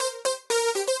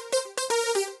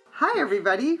Hi,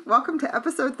 everybody. Welcome to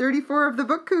episode 34 of The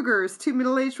Book Cougars, two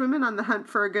middle-aged women on the hunt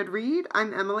for a good read.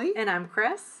 I'm Emily. And I'm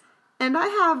Chris. And I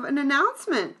have an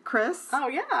announcement, Chris. Oh,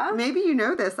 yeah. Maybe you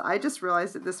know this. I just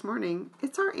realized it this morning.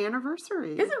 It's our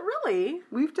anniversary. Is it really?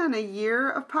 We've done a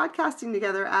year of podcasting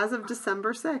together as of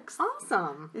December 6th.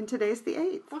 Awesome. And today's the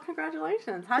 8th. Well,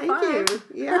 congratulations. High Thank five.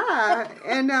 you. Yeah.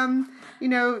 And,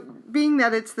 being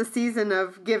that it's the season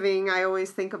of giving, I always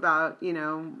think about,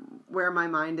 where my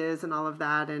mind is and all of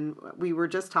that. And we were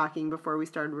just talking before we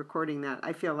started recording that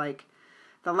I feel like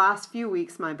the last few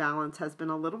weeks my balance has been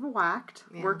a little whacked,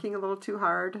 working a little too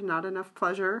hard, not enough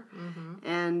pleasure. Mm-hmm.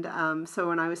 And so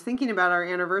when I was thinking about our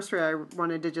anniversary, I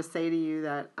wanted to just say to you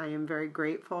that I am very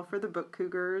grateful for the Book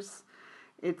Cougars.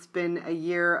 It's been a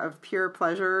year of pure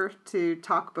pleasure to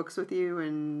talk books with you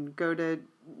and go to,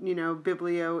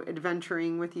 biblio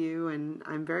adventuring with you, and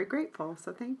I'm very grateful,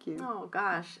 so thank you. Oh,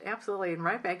 gosh, absolutely, and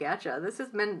right back at you. This has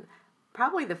been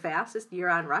probably the fastest year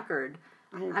on record.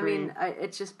 I mean,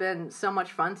 it's just been so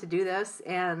much fun to do this,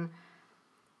 and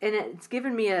it's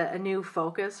given me a new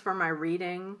focus for my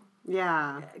reading.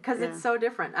 Yeah. Because it's so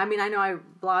different. I mean, I know I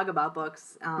blog about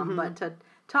books, but to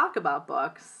talk about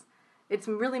books, it's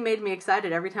really made me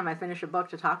excited every time I finish a book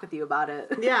to talk with you about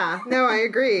it. Yeah, no, I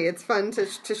agree. It's fun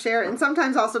to share, and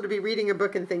sometimes also to be reading a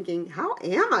book and thinking, how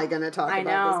am I going to talk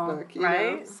about this book?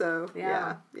 Right? So,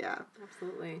 yeah.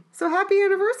 Absolutely. So, happy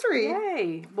anniversary.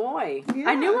 Yay, boy. Yeah.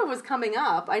 I knew it was coming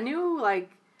up. I knew,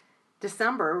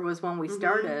 December was when we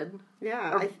started.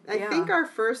 Yeah, I think our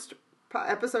first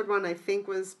episode one,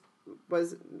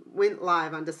 went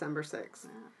live on December 6th.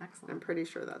 Yeah, excellent. I'm pretty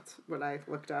sure that's what I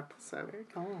looked up. So very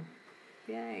cool.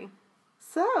 Yay.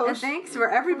 So, and thanks for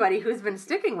everybody who's been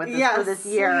sticking with us for this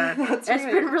year. It's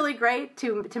been really great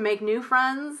to make new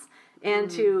friends and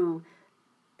to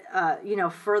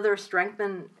further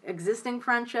strengthen existing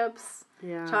friendships.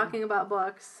 Yeah. Talking about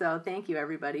books. So thank you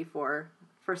everybody for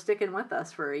sticking with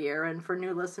us for a year, and for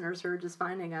new listeners who are just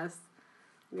finding us.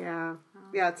 Yeah.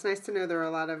 Yeah, it's nice to know there are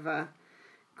a lot of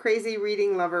crazy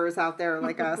reading lovers out there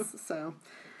like us.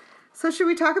 So should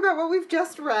we talk about what we've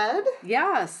just read?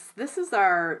 Yes. This is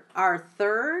our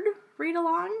third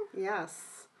read-along.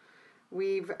 Yes.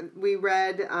 We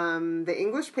read The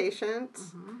English Patient,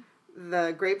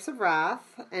 The Grapes of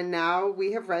Wrath, and now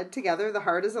we have read together The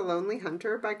Heart is a Lonely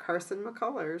Hunter by Carson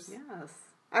McCullers. Yes.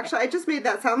 Actually, I just made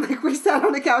that sound like we sat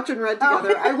on a couch and read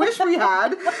together. I wish we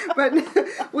had, but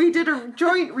we did a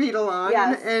joint read-along.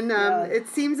 Yes. And it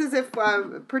seems as if,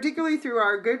 particularly through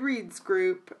our Goodreads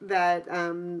group, that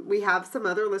we have some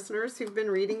other listeners who've been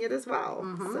reading it as well.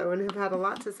 Mm-hmm. And have had a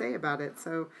lot to say about it.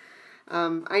 So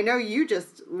I know you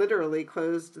just literally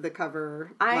closed the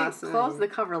cover last night. I closed the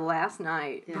cover last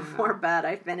night before bed.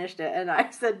 I finished it, and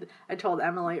I told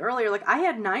Emily earlier, I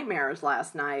had nightmares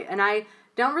last night, and I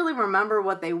don't really remember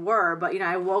what they were, but,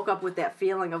 I woke up with that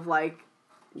feeling of, let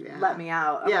me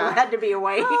out. I'm glad to be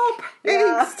awake. Help!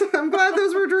 Angst! I'm glad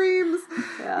those were dreams.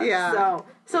 Yeah.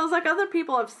 So it's like other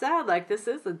people have said, this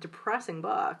is a depressing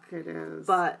book. It is.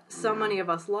 But so many of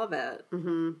us love it.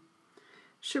 Mm-hmm.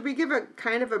 Should we give a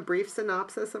kind of a brief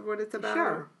synopsis of what it's about?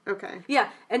 Sure. Okay. Yeah,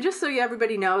 and just so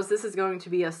everybody knows, this is going to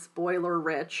be a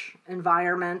spoiler-rich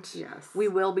environment. Yes. We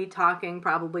will be talking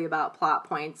probably about plot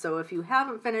points, so if you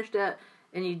haven't finished it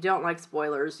and you don't like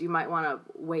spoilers, you might want to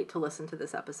wait to listen to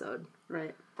this episode.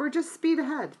 Right. Or just speed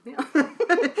ahead. Yeah.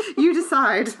 You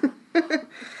decide.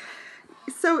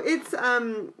 So it's,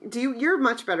 you're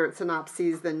much better at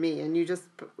synopses than me, and you just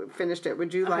finished it.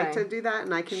 Would you like to do that?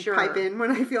 And I can pipe in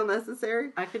when I feel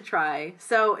necessary? I could try.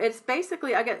 So it's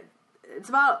basically, it's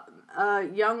about a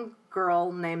young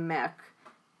girl named Mick.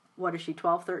 What is she,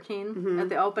 12, 13 at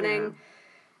the opening?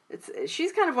 Yeah.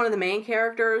 She's kind of one of the main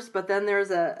characters, but then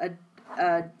there's a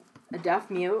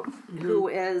deaf mute who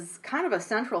is kind of a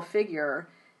central figure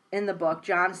in the book.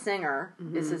 John Singer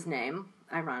is his name.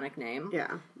 Ironic name.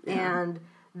 Yeah. And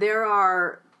there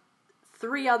are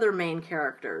 3 other main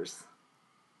characters.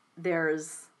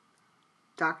 There's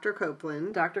Dr.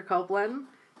 Copeland.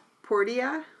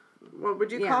 Portia. What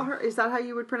would you call her? Is that how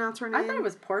you would pronounce her name? I thought it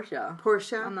was Portia.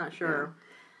 Portia? I'm not sure.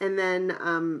 Yeah. And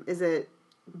then, is it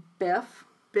Biff?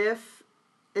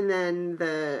 And then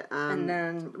and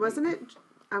then... Wasn't it...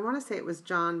 I want to say it was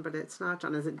John, but it's not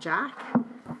John. Is it Jack?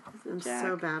 I'm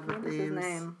so bad with names. What is his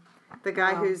name? The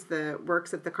guy who's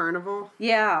works at the carnival?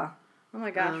 Yeah. Oh my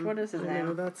gosh, what is his name?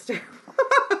 No, that's terrible.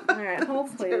 All right,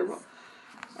 hold please. Terrible.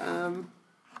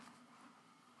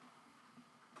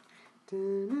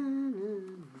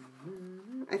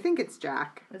 I think it's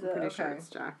Jack. Is it? I'm pretty sure it's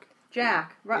Jack.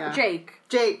 Jack. Yeah. Jake.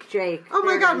 Oh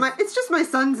my God, it's just my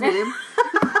son's name.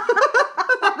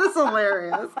 That is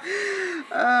hilarious.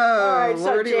 All right, right. So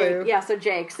Lordy Jake. Lou. Yeah. So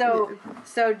Jake. So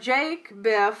Jake,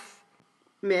 Biff,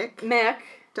 Mick,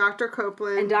 Dr.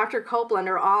 Copeland, and Dr. Copeland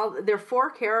they're four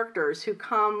characters who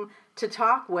come to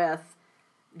talk with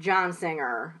John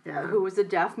Singer, who was a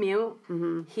deaf mute.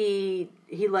 Mm-hmm.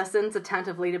 He listens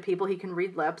attentively to people. He can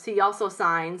read lips. He also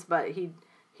signs, but he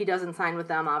doesn't sign with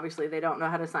them. Obviously, they don't know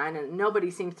how to sign, and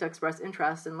nobody seems to express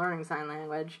interest in learning sign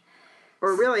language.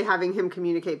 Or really having him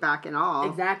communicate back at all.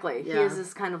 Exactly. Yeah. He is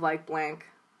this kind of like blank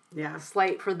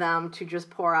slate for them to just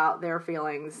pour out their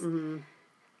feelings. Mm-hmm.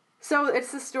 So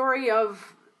it's the story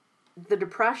of the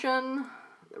Depression,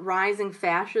 rising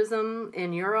fascism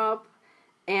in Europe,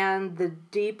 and the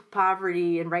deep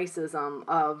poverty and racism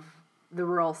of the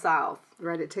rural South.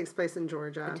 Right, it takes place in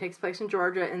Georgia. It takes place in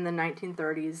Georgia in the 1930s.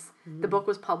 Mm-hmm. The book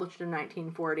was published in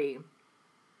 1940.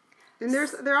 And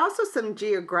there are also some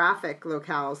geographic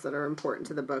locales that are important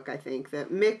to the book, I think.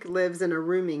 That Mick lives in a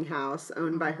rooming house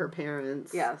owned by her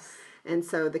parents. Yes. And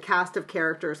so the cast of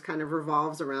characters kind of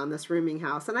revolves around this rooming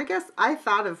house. And I guess I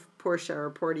thought of Portia or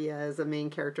Portia as a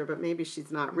main character, but maybe she's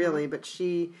not really. But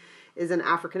she is an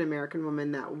African-American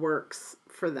woman that works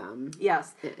for them.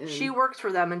 Yes. She works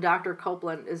for them, and Dr.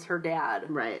 Copeland is her dad.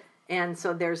 Right. And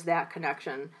so there's that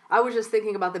connection. I was just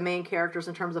thinking about the main characters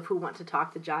in terms of who went to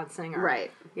talk to John Singer.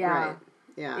 Right. Yeah. Right.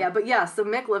 Yeah. Yeah, but yeah, so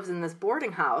Mick lives in this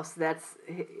boarding house that's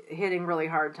hitting really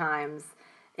hard times.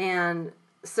 And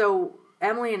so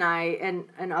Emily and I,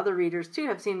 and other readers too,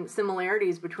 have seen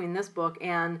similarities between this book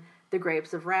and The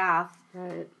Grapes of Wrath,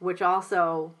 right, which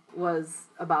also was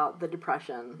about the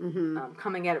Depression,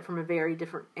 coming at it from a very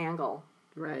different angle.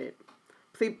 Right.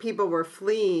 People were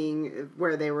fleeing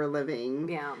where they were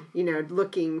living,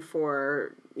 looking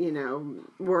for,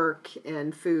 work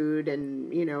and food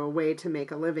and, a way to make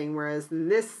a living. Whereas in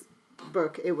this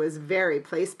book, it was very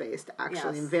place-based,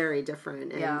 actually, and very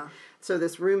different. And so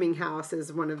this rooming house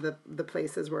is one of the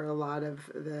places where a lot of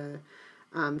the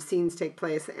scenes take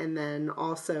place. And then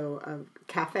also a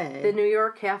cafe. The New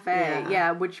York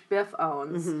Cafe, which Biff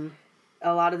owns. Mm-hmm.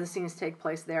 A lot of the scenes take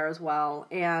place there as well.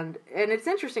 And it's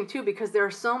interesting, too, because there are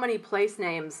so many place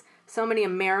names, so many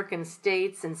American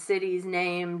states and cities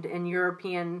named, and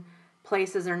European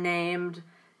places are named.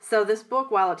 So this book,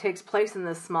 while it takes place in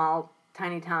this small,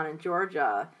 tiny town in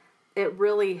Georgia, it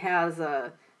really has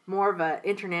more of an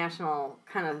international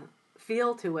kind of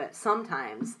feel to it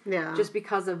sometimes. Yeah. Just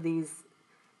because of these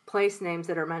place names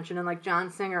that are mentioned, and like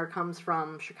John Singer comes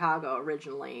from Chicago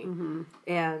originally,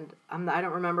 and I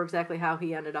don't remember exactly how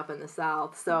he ended up in the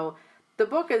South. So the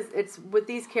book it's with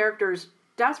these characters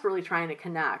desperately trying to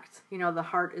connect. The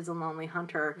heart is a lonely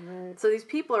hunter. Right. So these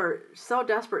people are so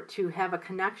desperate to have a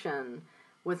connection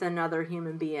with another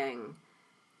human being,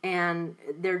 and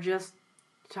they're just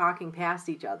talking past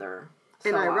each other.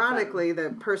 And ironically,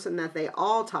 the person that they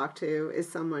all talk to is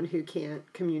someone who can't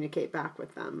communicate back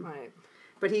with them. Right.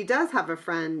 But he does have a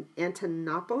friend,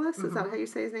 Antonopoulos, is that how you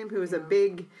say his name? Who is a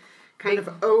big kind of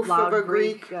oaf of a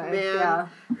Greek man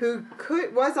who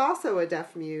was also a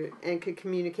deaf mute and could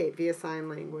communicate via sign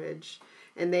language.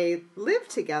 And they lived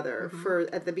together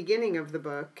at the beginning of the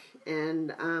book.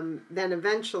 And then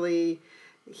eventually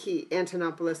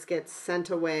Antonopoulos gets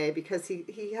sent away because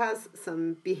he has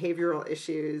some behavioral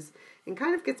issues and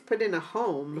kind of gets put in a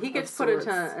home. He gets put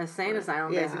into a insane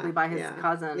asylum basically by his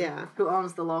cousin who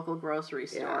owns the local grocery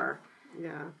store.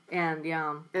 Yeah. And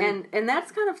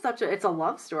that's kind of it's a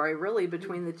love story really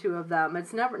between the two of them.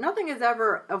 Nothing is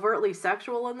ever overtly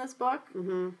sexual in this book.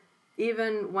 Mm-hmm.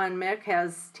 Even when Mick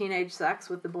has teenage sex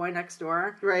with the boy next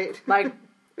door. Right. Like,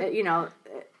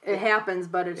 it happens,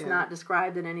 but it's not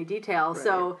described in any detail. Right.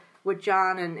 So with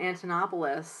John and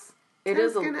Antonopoulos, it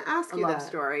is a love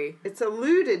story. It's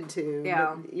alluded to,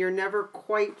 but you're never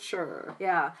quite sure.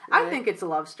 Yeah. Right? I think it's a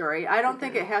love story. I don't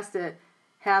think it has to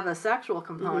have a sexual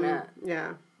component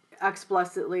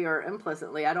explicitly or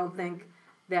implicitly. I don't think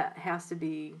that has to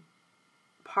be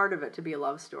part of it to be a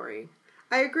love story.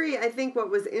 I agree. I think what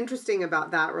was interesting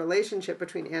about that relationship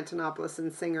between Antonopoulos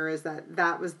and Singer is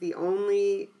that was the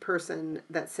only person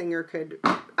that Singer could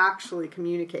actually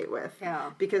communicate with. Yeah.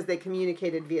 Because they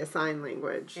communicated via sign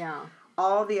language. Yeah.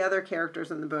 All the other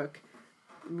characters in the book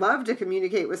loved to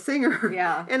communicate with Singer.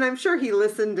 Yeah. And I'm sure he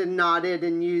listened and nodded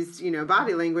and used,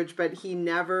 body language, but he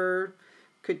never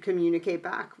could communicate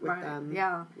back with them.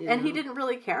 Yeah. And he didn't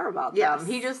really care about them.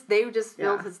 They just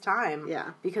filled his time.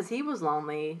 Yeah. Because he was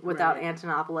lonely without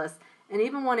Antonopoulos. And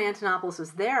even when Antonopoulos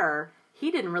was there, he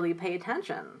didn't really pay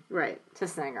attention to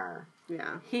Singer.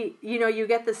 Yeah. You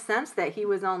get the sense that he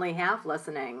was only half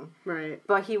listening. Right.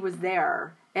 But he was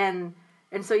there. And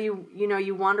so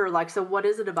you wonder, so what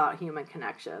is it about human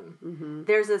connection? Mm-hmm.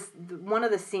 There's one of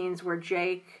the scenes where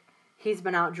Jake, he's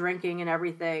been out drinking and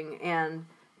everything, and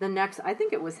I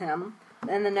think it was him,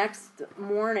 and the next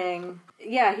morning,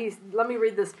 let me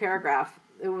read this paragraph.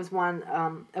 It was one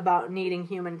about needing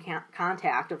human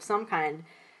contact of some kind.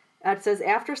 It says,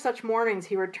 after such mornings,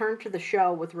 he returned to the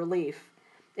show with relief.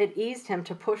 It eased him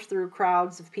to push through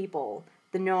crowds of people.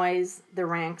 The noise, the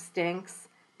rank stinks,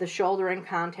 the shouldering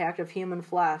contact of human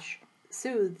flesh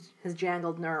soothed his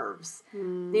jangled nerves.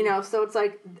 So it's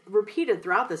like repeated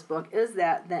throughout this book is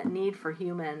that need for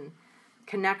human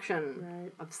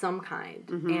connection of some kind.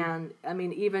 And I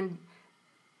mean, even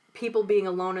people being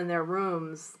alone in their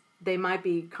rooms, they might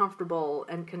be comfortable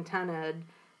and contented,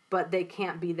 but they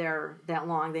can't be there that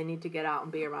long. They need to get out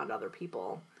and be around other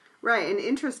people. Right, and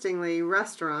interestingly,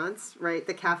 restaurants, right,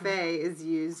 the cafe is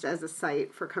used as a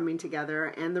site for coming together,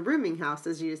 and the rooming house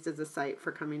is used as a site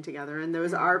for coming together, and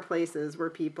those are places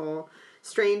where people,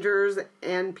 strangers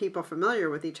and people familiar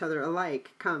with each other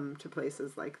alike, come to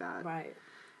places like that. Right.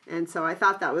 And so I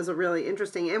thought that was a really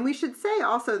interesting, and we should say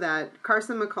also that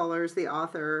Carson McCullers, the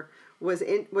author, was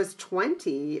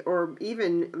 20 or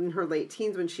even in her late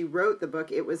teens when she wrote the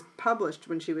book. It was published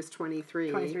when she was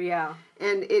 23. 23, yeah.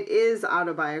 And it is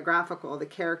autobiographical. The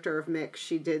character of Mick,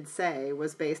 she did say,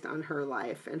 was based on her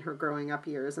life and her growing up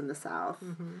years in the South.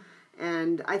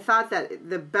 And I thought that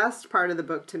the best part of the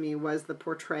book to me was the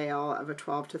portrayal of a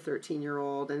 12 to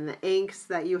 13-year-old and the angst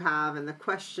that you have and the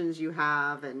questions you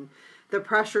have and the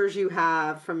pressures you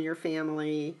have from your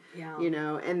family,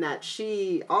 and that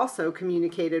she also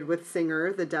communicated with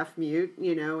Singer, the deaf mute,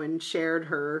 and shared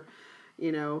her,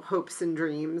 hopes and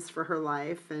dreams for her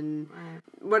life. And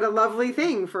what a lovely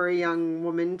thing for a young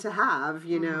woman to have,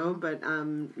 but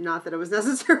not that it was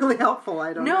necessarily helpful,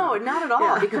 I don't know. No, not at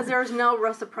all, because there's no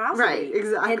reciprocity. Right,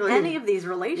 exactly. In any of these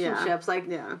relationships.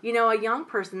 A young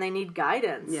person, they need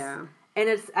guidance. Yeah.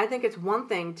 And I think it's one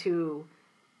thing to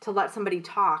let somebody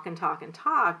talk and talk and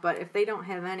talk, but if they don't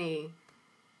have any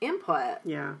input,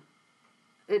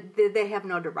 they have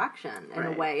no direction in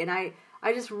a way. And I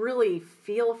just really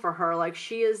feel for her. Like,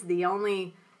 she is the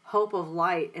only hope of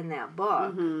light in that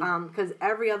book. Because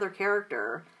every other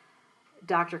character,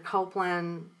 Dr.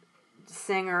 Copeland,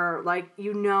 Singer,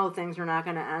 things are not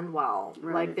going to end well.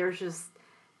 Right. Like, there's just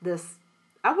this,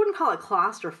 I wouldn't call it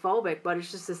claustrophobic, but it's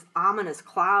just this ominous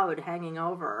cloud hanging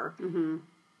over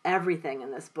everything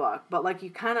in this book. But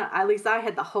at least I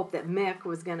had the hope that Mick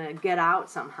was going to get out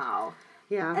somehow.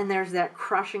 Yeah. And there's that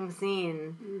crushing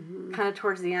scene kind of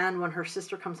towards the end when her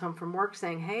sister comes home from work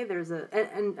saying, hey,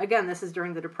 and again, this is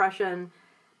during the Depression.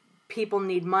 People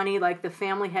need money. Like, the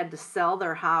family had to sell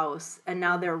their house, and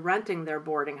now they're renting their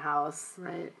boarding house.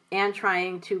 Right. And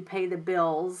trying to pay the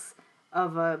bills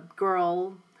of a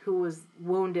girl who was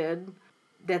wounded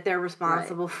that they're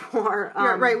responsible for.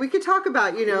 Right. We could talk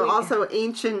about, also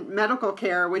ancient medical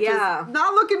care, which is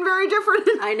not looking very different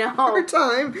in our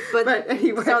time. But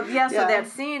anyway. So that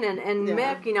scene, and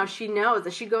Mick, she knows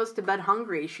that she goes to bed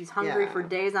hungry. She's hungry for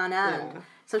days on end. Yeah.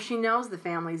 So she knows the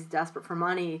family's desperate for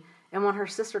money. And when her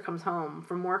sister comes home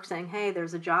from work saying, hey,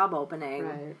 there's a job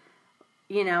opening,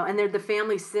 and they're the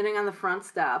family sitting on the front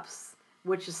steps,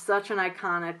 which is such an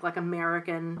iconic,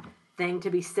 American thing, to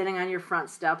be sitting on your front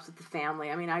steps with the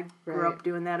family. I mean, I grew up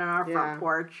doing that on our front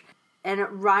porch. And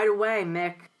right away,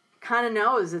 Mick kind of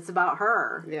knows it's about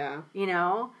her. Yeah.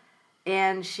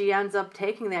 And she ends up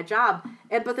taking that job.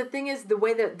 But the thing is, the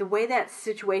way that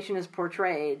situation is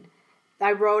portrayed,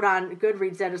 I wrote on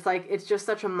Goodreads that it's just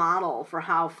such a model for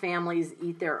how families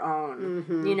eat their own.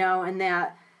 And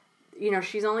that,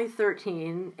 she's only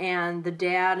 13, and the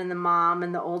dad and the mom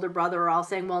and the older brother are all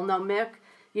saying, well, no, Mick,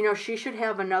 she should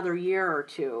have another year or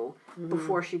two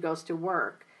before she goes to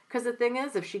work. Because the thing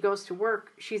is, if she goes to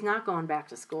work, she's not going back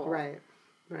to school. Right.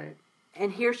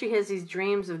 And here she has these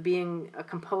dreams of being a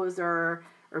composer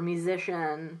or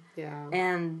musician. Yeah.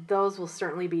 And those will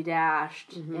certainly be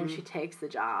dashed, and she takes the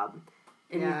job.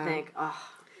 And you think, oh.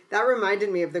 That reminded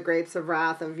me of the Grapes of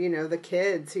Wrath of, the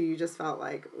kids who you just felt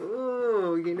like,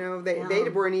 ooh, they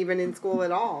weren't even in school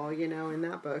at all, in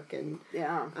that book. And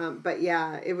but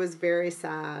it was very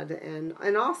sad.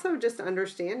 And also just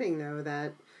understanding, though,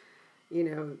 that,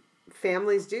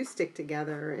 families do stick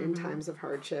together in times of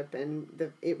hardship.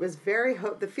 And it was very,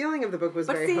 the feeling of the book was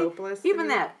very hopeless. Even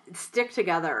that, stick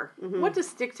together. What does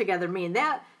stick together mean?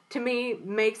 That, to me,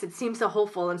 makes it seem so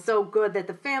hopeful and so good that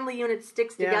the family unit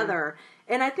sticks together.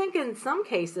 And I think in some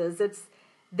cases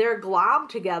they're globbed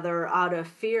together out of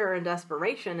fear and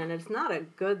desperation, and it's not a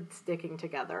good sticking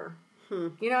together.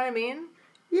 You know what I mean?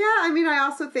 Yeah, I mean, I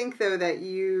also think, though, that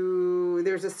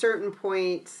there's a certain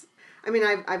point, I mean,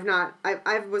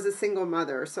 I was a single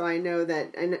mother, so I know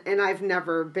that, and I've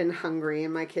never been hungry,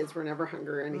 and my kids were never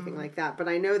hungry or anything like that. But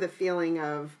I know the feeling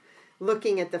of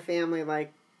looking at the family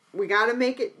like, we got to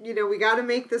make it, we got to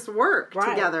make this work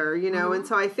together, And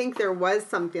so I think there was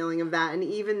some feeling of that, and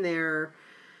even their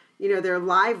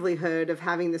livelihood of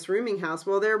having this rooming house.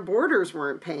 Well, their boarders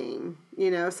weren't paying, so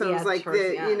it was like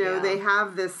they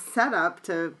have this setup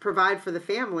to provide for the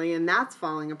family, and that's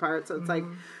falling apart. So it's like,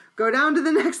 go down to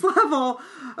the next level.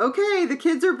 Okay, the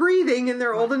kids are breathing and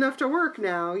they're old enough to work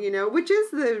now, which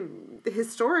is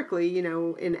historically,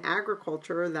 in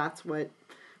agriculture, that's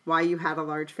why you had a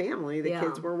large family. The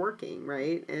kids were working,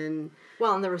 right? And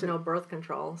there was no birth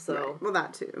control, so... Right. Well,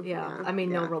 that too. Yeah. I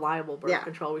mean, no reliable birth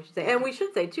control, we should say. And we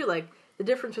should say, too, like, the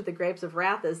difference with the Grapes of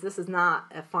Wrath is this is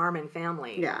not a farming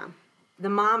family. Yeah. The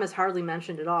mom is hardly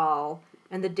mentioned at all,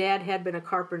 and the dad had been a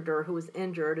carpenter who was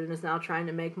injured and is now trying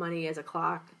to make money as a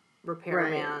clock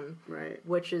repairman,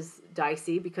 which is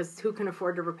dicey, because who can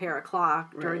afford to repair a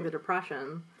clock during the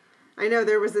Depression? I know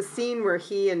there was a scene where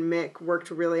he and Mick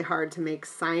worked really hard to make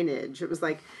signage. It was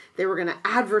like they were going to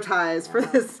advertise for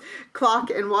this clock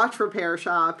and watch repair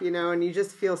shop, and you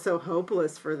just feel so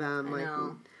hopeless for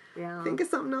them. Think of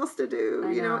something else to do,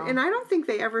 And I don't think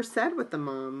they ever said what the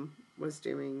mom was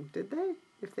doing, did they?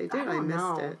 If they did, I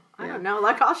missed it. I don't know.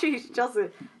 Like, all she tells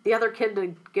the other kid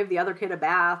to give the other kid a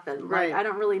bath, and I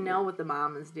don't really know what the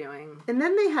mom is doing. And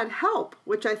then they had help,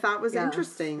 which I thought was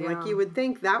interesting. Like, you would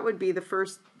think that would be the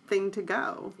first thing to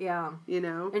go. Yeah.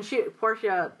 And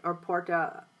Portia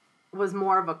was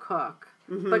more of a cook,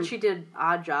 but she did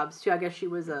odd jobs too. I guess she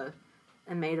was a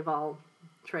maid of all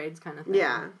trades kind of thing.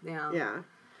 Yeah.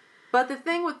 But the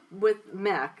thing with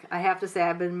Mick, I have to say,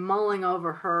 I've been mulling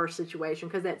over her situation,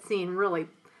 because that scene really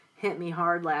hit me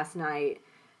hard last night.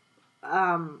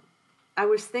 I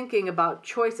was thinking about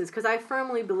choices, because I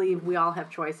firmly believe we all have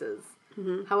choices.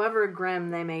 However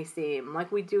grim they may seem,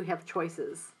 like, we do have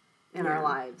choices in our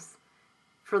lives,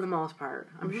 for the most part.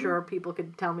 I'm sure people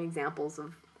could tell me examples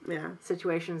of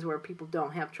situations where people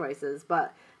don't have choices.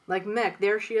 But, like Mick,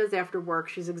 there she is after work.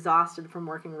 She's exhausted from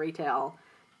working retail.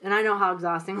 And I know how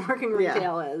exhausting working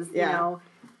retail is, you know.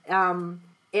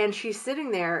 And she's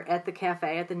sitting there at the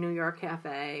cafe, at the New York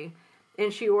cafe,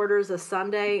 and she orders a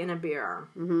sundae and a beer.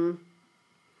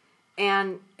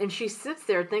 And she sits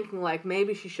there thinking, like,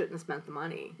 maybe she shouldn't have spent the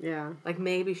money. Like,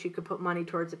 maybe she could put money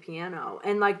towards a piano.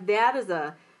 And, like, that is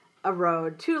a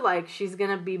road, too. Like, she's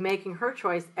going to be making her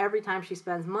choice every time she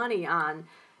spends money on,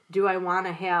 do I want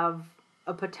to have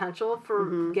a potential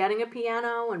for getting a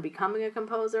piano and becoming a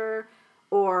composer?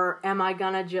 Or am I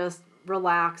going to just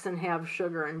relax and have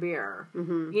sugar and beer?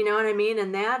 You know what I mean?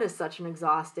 And that is such an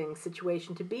exhausting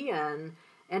situation to be in.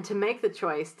 And to make the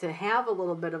choice to have a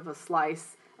little bit of a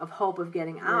slice of hope of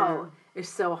getting out is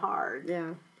so hard.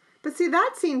 But see,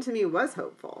 that scene to me was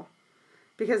hopeful.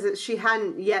 Because she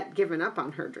hadn't yet given up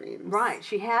on her dreams. Right,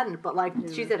 she hadn't, but, like,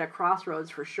 she's at a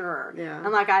crossroads for sure.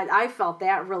 And, like, I felt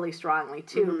that really strongly,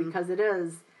 too, because it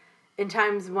is, in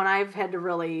times when I've had to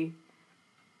really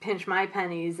pinch my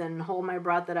pennies and hold my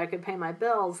breath that I could pay my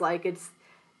bills, like, it's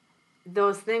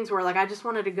those things where, like, I just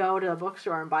wanted to go to a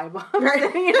bookstore and buy books,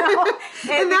 you know?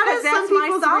 And that is some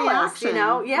people's reaction, you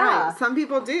know? Right. Some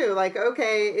people do. Like,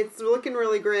 okay, it's looking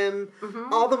really grim.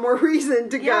 All the more reason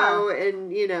to go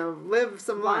and, live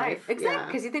some life. Exactly.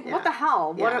 Because you think, what the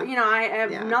hell? What, I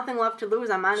have nothing left to lose.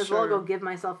 I might as well go give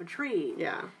myself a treat.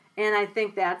 And I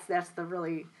think that's the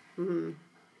really, the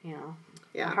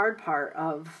hard part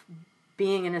of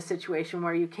being in a situation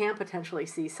where you can potentially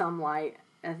see some light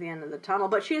at the end of the tunnel,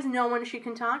 but she has no one she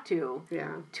can talk to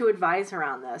advise her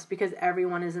on this, because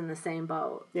everyone is in the same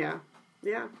boat.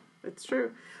 It's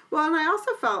true. Well, and I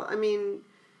also felt,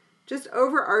 just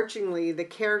overarchingly, the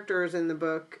characters in the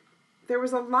book, there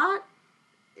was a lot,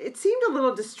 it seemed a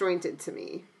little disjointed to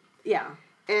me.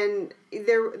 And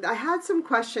I had some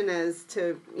question as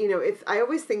to, if I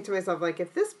always think to myself, like,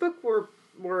 if this book were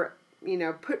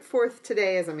put forth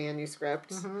today as a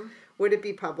manuscript, would it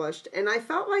be published? And I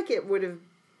felt like it would have,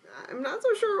 I'm not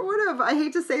so sure it would have. I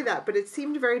hate to say that, but it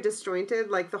seemed very disjointed.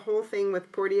 Like, the whole thing with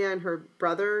Portia and her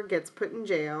brother gets put in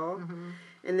jail,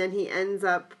 and then he ends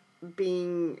up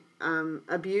being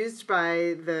abused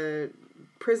by the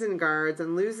prison guards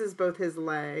and loses both his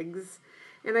legs.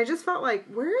 And I just felt like,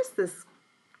 where is this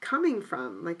coming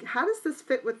from? Like, how does this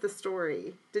fit with the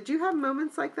story? Did you have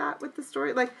moments like that with the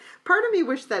story? Like, part of me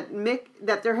wished that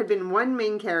that there had been one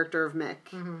main character of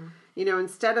Mick,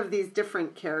 instead of these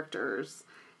different characters.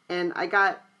 And I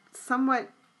got somewhat,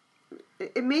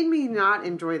 it made me not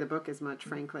enjoy the book as much,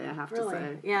 frankly, I have to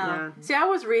say. Yeah. See, I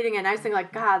was reading it and I was thinking,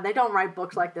 like, God, they don't write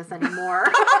books like this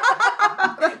anymore.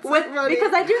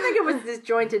 Because I do think it was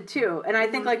disjointed too, and I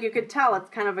think like you could tell it's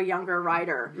kind of a younger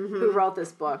writer who wrote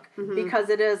this book because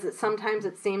sometimes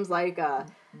it seems like a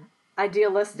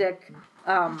idealistic,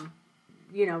 kind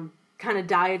of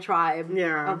diatribe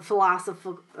of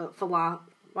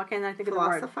what can I think of the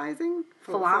word?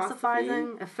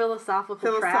 Philosophizing, a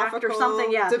philosophical tract or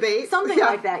something, debate, something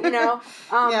like that,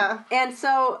 And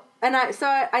so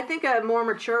I think a more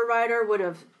mature writer would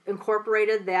have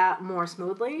incorporated that more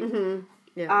smoothly. Mm-hmm.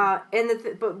 Yeah.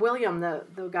 But William,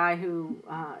 the guy who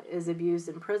is abused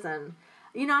in prison,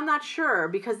 I'm not sure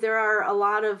because there are a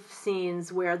lot of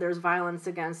scenes where there's violence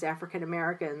against African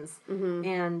Americans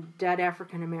and dead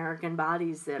African American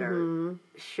bodies that are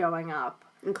showing up.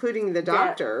 Including the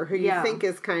doctor, who you think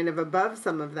is kind of above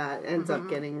some of that, ends up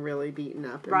getting really beaten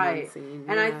up in one scene.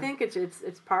 And I think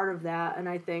it's part of that. And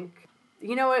I think,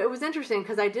 it was interesting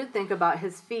because I did think about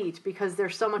his feet because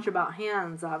there's so much about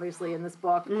hands, obviously, in this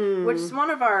book, which one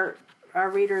of our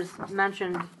readers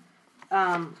mentioned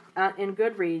in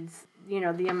Goodreads,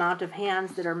 the amount of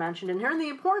hands that are mentioned in here and the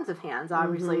importance of hands,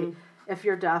 obviously. If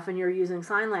you're deaf and you're using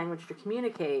sign language to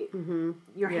communicate,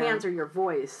 your hands are your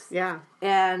voice. Yeah.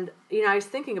 And, I was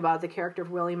thinking about the character of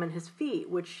William and his feet,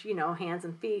 which, hands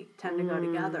and feet tend to go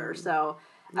together. So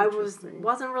I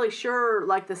wasn't really sure,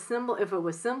 like, if it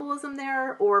was symbolism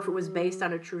there or if it was based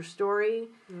on a true story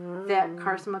that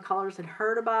Carson McCullers had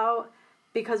heard about.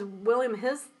 Because William,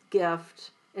 his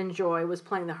gift and joy was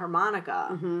playing the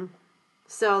harmonica.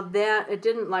 So that, it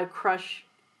didn't, like, crush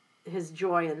his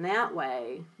joy in that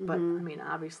way, but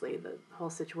obviously the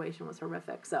whole situation was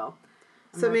horrific. So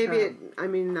maybe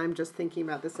I'm just thinking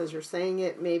about this as you're saying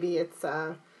it. Maybe it's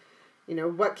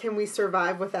what can we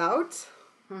survive without?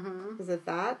 Is it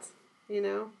that?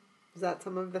 Is that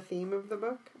some of the theme of the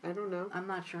book? I don't know. I'm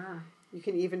not sure. You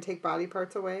can even take body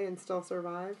parts away and still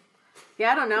survive.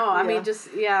 Yeah, I don't know. I mean,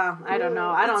 I don't know.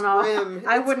 I don't know. Grim.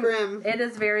 It's grim. It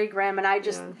is very grim, and I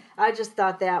just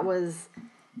thought that was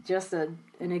just an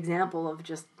example of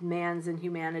just man's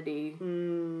inhumanity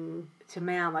to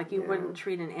man. Like, you wouldn't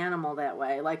treat an animal that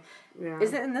way. Like,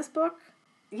 is it in this book?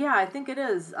 Yeah, I think it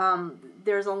is.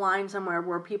 There's a line somewhere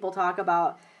where people talk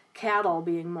about cattle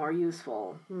being more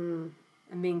useful and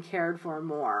being cared for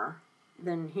more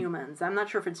than humans. I'm not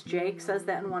sure if it's Jake says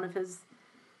that in one of his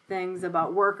things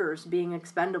about workers being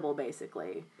expendable,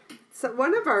 basically. So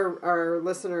one of our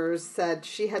listeners said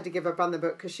she had to give up on the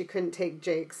book because she couldn't take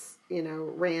Jake's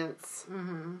rants.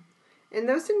 And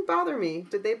those didn't bother me.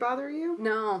 Did they bother you?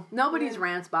 No. Nobody's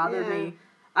rants bothered me.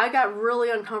 I got really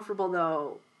uncomfortable,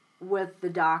 though, with the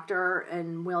doctor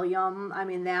and William. I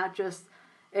mean, that just,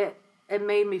 it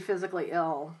made me physically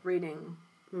ill reading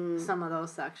some of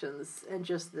those sections and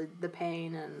just the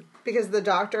pain. And because the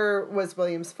doctor was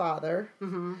William's father.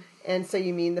 And so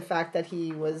you mean the fact that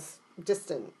he was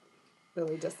distant,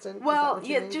 really distant? Well,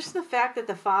 just the fact that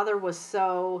the father was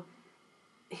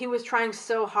he was trying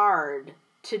so hard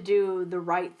to do the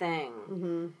right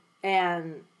thing.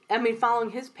 And, I mean,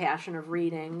 following his passion of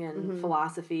reading and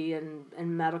philosophy and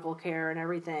medical care and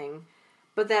everything,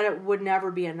 but that it would never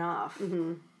be enough.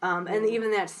 And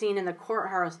even that scene in the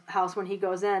courthouse when he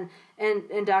goes in,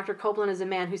 and Dr. Copeland is a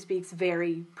man who speaks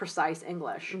very precise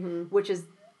English, which is,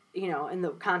 in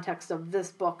the context of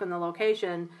this book and the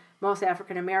location, most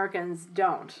African Americans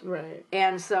don't. Right.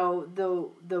 And so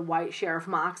the white sheriff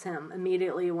mocks him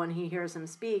immediately when he hears him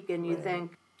speak, and you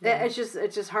think it's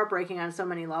just heartbreaking on so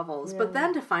many levels. But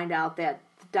then to find out that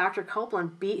Dr.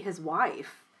 Copeland beat his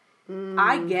wife,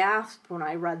 I gasped when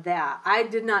I read that. I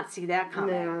did not see that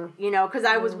coming. Because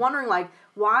I was wondering, like,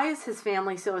 why is his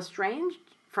family so estranged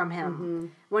from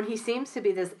him when he seems to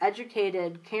be this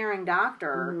educated, caring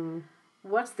doctor?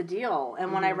 What's the deal?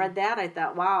 And when I read that, I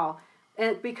thought, wow.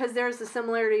 Because there's a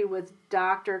similarity with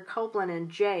Dr. Copeland and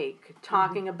Jake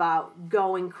talking about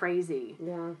going crazy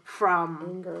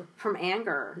from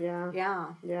anger.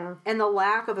 Yeah. And the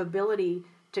lack of ability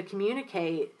to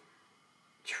communicate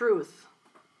truth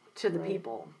to the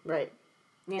people. Right.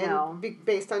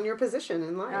 Based on your position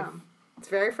in life. It's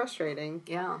very frustrating.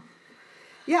 Yeah.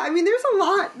 Yeah, I mean, there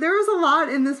was a lot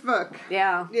in this book.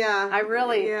 Yeah. Yeah. I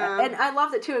really, and I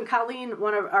loved it too. And Colleen,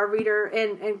 one of our reader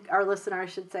and our listener, I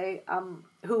should say,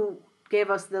 who gave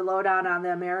us the lowdown on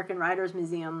the American Writers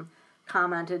Museum,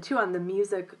 commented too on the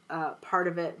music part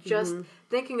of it. Just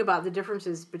thinking about the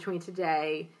differences between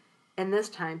today and this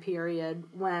time period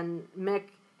when Mick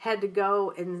had to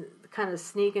go and kind of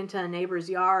sneak into a neighbor's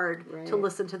yard to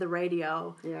listen to the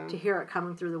radio, to hear it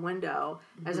coming through the window,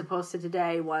 as opposed to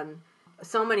today when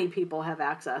so many people have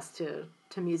access to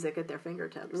music at their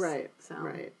fingertips. Right. So.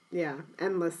 Right. Yeah.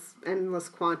 Endless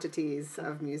quantities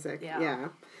of music. Yeah.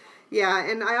 Yeah,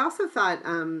 and I also thought,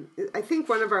 I think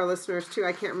one of our listeners, too,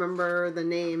 I can't remember the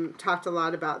name, talked a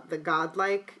lot about the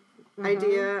godlike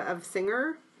idea of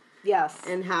Singer. Yes.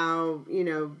 And how,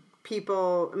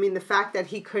 people, the fact that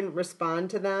he couldn't respond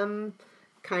to them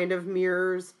kind of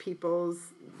mirrors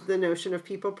the notion of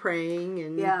people praying.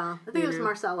 And yeah, I think it was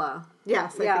Marcella.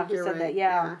 Yes, I think you're said right. That.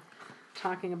 Yeah,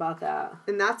 talking about that.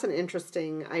 And that's an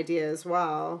interesting idea as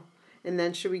well. And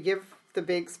then should we give the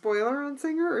big spoiler on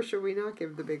Singer, or should we not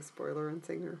give the big spoiler on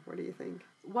Singer? What do you think?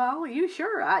 Well, you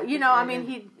sure? I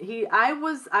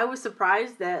was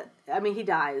surprised that he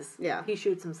dies. Yeah, he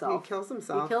shoots himself. He kills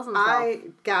himself. I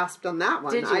gasped on that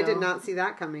one. Did you? I did not see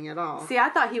that coming at all. See, I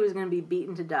thought he was going to be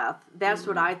beaten to death. That's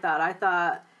what I thought. I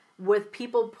thought with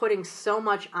people putting so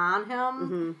much on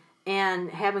him and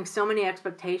having so many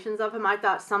expectations of him, I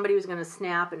thought somebody was going to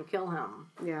snap and kill him.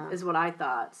 Yeah, is what I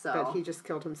thought. So, but he just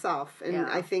killed himself, and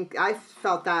I think I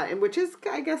felt that, and which is,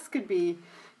 I guess, could be,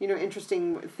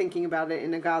 interesting thinking about it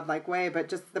in a godlike way. But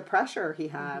just the pressure he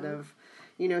had of,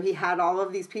 he had all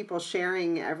of these people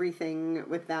sharing everything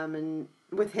with them and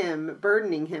with him,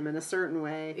 burdening him in a certain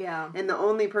way. Yeah, and the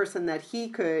only person that he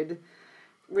could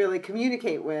really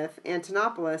communicate with,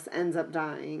 Antonopoulos, ends up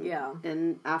dying. Yeah,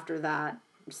 and after that,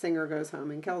 Singer goes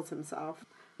home and kills himself.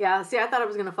 Yeah, see, I thought it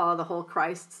was going to follow the whole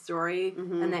Christ story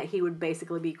and that he would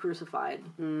basically be crucified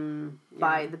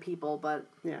by the people, but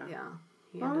he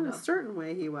in a certain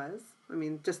way he was.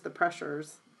 Just the pressure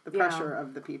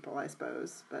of the people, I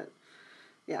suppose, but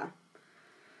yeah.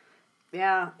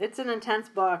 Yeah, it's an intense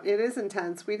book. It is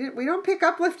intense. We don't pick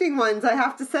uplifting ones, I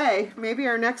have to say. Maybe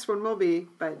our next one will be,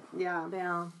 but yeah.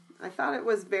 Yeah. I thought it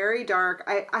was very dark.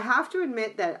 I have to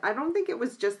admit that I don't think it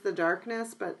was just the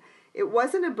darkness, but it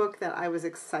wasn't a book that I was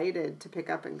excited to pick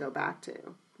up and go back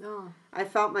to. No. I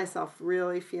felt myself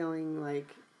really feeling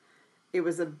like it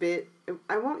was a bit,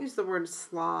 I won't use the word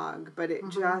slog, but it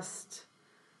just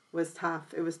was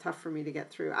tough. It was tough for me to get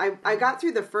through. I got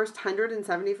through the first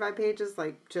 175 pages,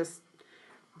 just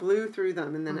blew through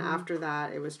them, and then after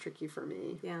that, it was tricky for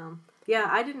me. Yeah. Yeah,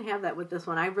 I didn't have that with this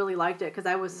one. I really liked it because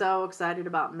I was so excited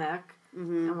about Mick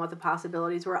and what the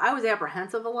possibilities were. I was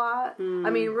apprehensive a lot.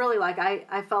 Really,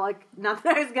 I felt like, not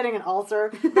that I was getting an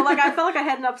ulcer, but I felt like I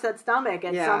had an upset stomach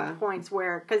at some points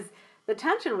because the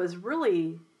tension was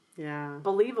really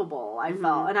believable, I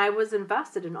felt. And I was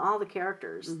invested in all the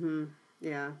characters.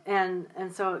 Yeah. And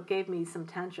so it gave me some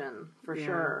tension, for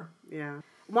sure. Yeah.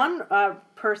 One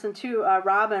person, too,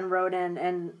 Robin, wrote in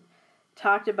and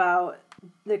talked about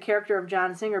the character of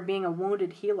John Singer being a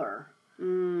wounded healer,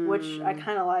 which I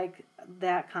kind of like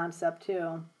that concept,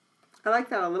 too. I like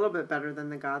that a little bit better than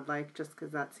the godlike, just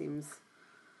because that seems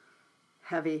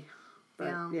heavy.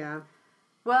 But, yeah.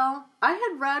 Well, I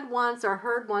had read once or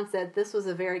heard once that this was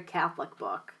a very Catholic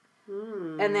book,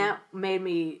 and that made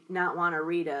me not want to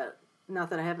read it.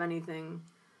 Not that I have anything...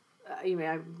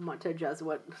 I went to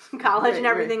Jesuit college and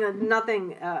everything,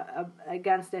 nothing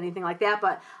against anything like that,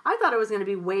 but I thought it was going to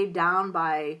be weighed down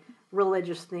by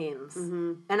religious themes,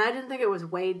 and I didn't think it was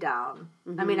weighed down.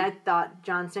 I thought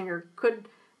John Singer could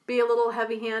be a little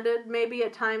heavy-handed, maybe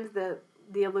at times,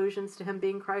 the allusions to him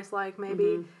being Christ-like,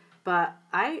 maybe, but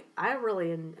I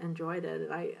really enjoyed it,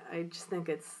 and I just think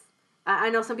it's... I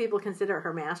know some people consider it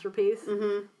her masterpiece.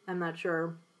 I'm not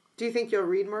sure. Do you think you'll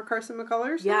read more Carson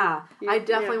McCullers? Yeah, I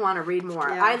definitely want to read more.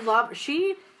 Yeah.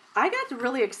 I got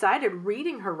really excited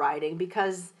reading her writing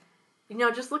because,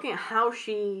 just looking at how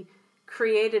she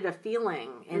created a feeling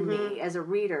in me as a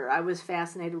reader, I was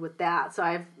fascinated with that. So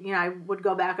I would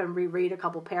go back and reread a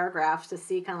couple paragraphs to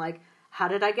see kind of how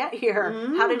did I get here?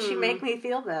 How did she make me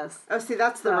feel this? Oh, see,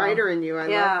 that's the writer in you. I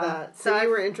love that. So you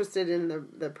were interested in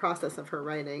the process of her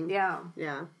writing. Yeah.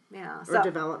 Yeah. Yeah. Or so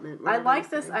development. I like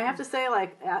this. I have to say,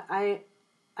 I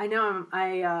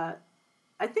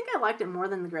think I liked it more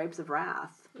than The Grapes of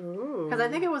Wrath. Because I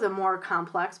think it was a more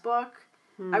complex book.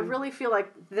 I really feel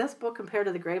like this book compared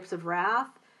to The Grapes of Wrath,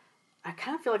 I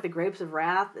kind of feel like The Grapes of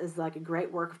Wrath is a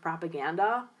great work of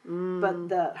propaganda, but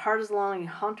The Heart is a Lonely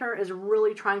Hunter is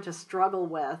really trying to struggle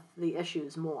with the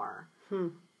issues more.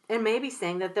 And maybe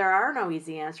saying that there are no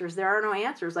easy answers, there are no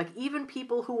answers. Even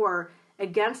people who are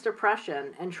against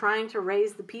oppression and trying to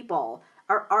raise the people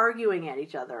are arguing at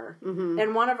each other.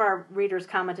 And one of our readers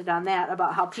commented on that,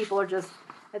 about how people are just,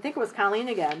 I think it was Colleen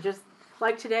again, just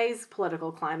like today's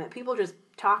political climate, people just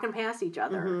talking past each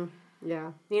other.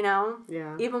 Yeah.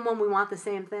 Yeah. Even when we want the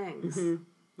same things.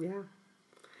 Yeah.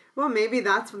 Well, maybe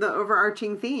that's the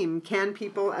overarching theme. Can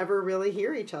people ever really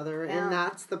hear each other? Yeah. And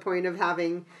that's the point of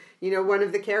having, one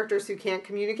of the characters who can't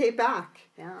communicate back.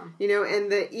 Yeah.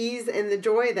 And the ease and the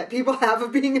joy that people have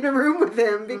of being in a room with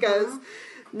him, because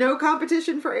no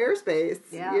competition for airspace.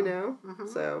 Yeah. You know,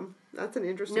 so that's an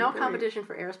interesting. No point. competition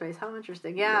for airspace. How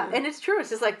interesting. Yeah, and it's true. It's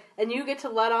just like, and you get to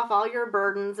let off all your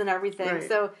burdens and everything. Right.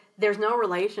 So there's no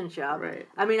relationship. Right.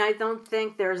 I mean, I don't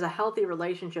think there's a healthy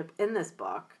relationship in this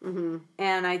book. Mm-hmm.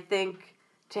 And I think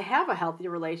to have a healthy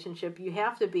relationship, you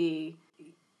have to be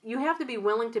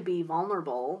willing to be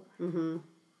vulnerable. Mm-hmm.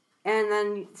 And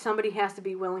then somebody has to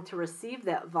be willing to receive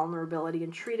that vulnerability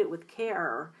and treat it with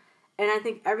care. And I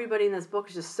think everybody in this book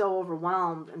is just so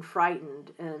overwhelmed and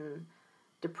frightened and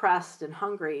depressed and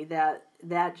hungry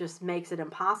that just makes it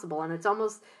impossible. And it's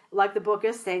almost like the book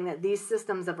is saying that these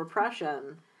systems of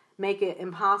oppression make it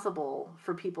impossible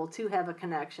for people to have a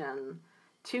connection,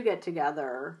 to get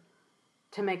together,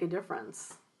 to make a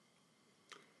difference.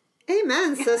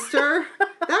 Amen, sister.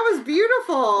 That was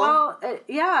beautiful. Well,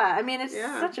 yeah. I mean, it's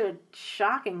such a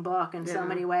shocking book in so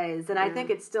many ways. And I think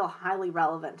it's still highly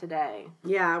relevant today.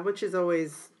 Yeah, which is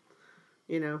always,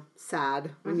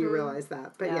 sad when you realize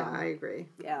that. But yeah, I agree.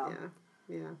 Yeah.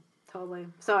 Yeah. Totally.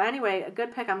 So anyway, a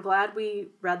good pick. I'm glad we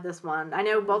read this one. I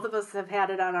know both of us have had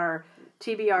it on our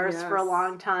TBRs for a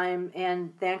long time.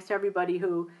 And thanks to everybody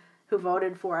who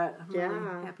voted for it. I'm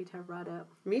really happy to have read it.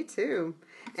 Me too.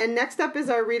 And next up is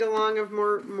our read-along of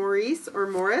Morris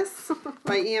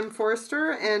by E.M.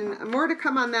 Forster. And more to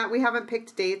come on that. We haven't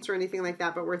picked dates or anything like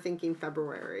that, but we're thinking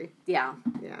February. Yeah,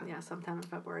 sometime in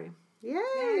February.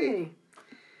 Yay!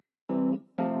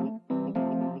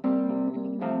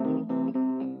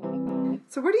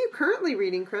 So what are you currently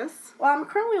reading, Chris? Well, I'm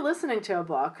currently listening to a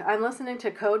book. I'm listening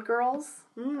to Code Girls,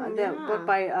 that book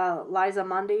by Liza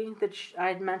Mundy that I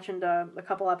had mentioned a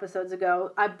couple episodes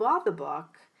ago. I bought the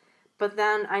book, but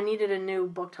then I needed a new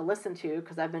book to listen to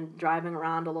because I've been driving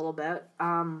around a little bit.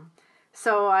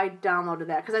 So I downloaded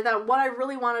that because I thought what I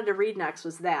really wanted to read next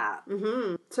was that.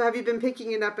 Mm-hmm. So have you been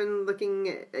picking it up and looking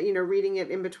at, reading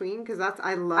it in between? Because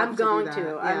I love to do that.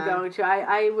 I'm going to.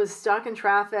 I was stuck in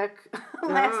traffic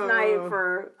last night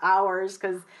for hours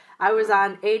because I was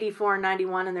on 84 and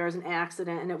 91 and there was an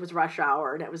accident and it was rush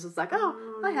hour and it was just like,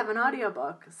 I have an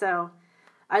audiobook. So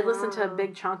I listened to a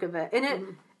big chunk of it.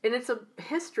 And it's a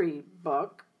history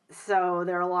book. So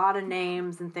there are a lot of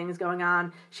names and things going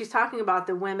on. She's talking about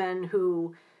the women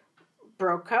who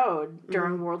broke code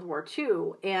during World War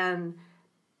II and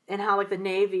how like the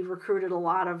Navy recruited a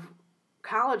lot of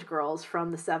college girls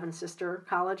from the Seven Sister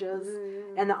colleges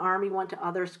and the Army went to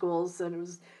other schools and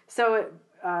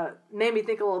it made me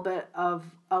think a little bit of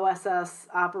OSS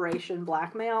Operation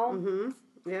Blackmail. Mm-hmm.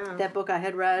 Yeah, that book I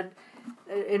had read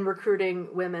in recruiting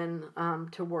women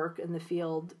to work in the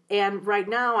field. And right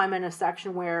now I'm in a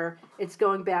section where it's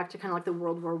going back to kind of like the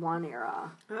World War I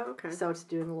era. Oh, okay. So it's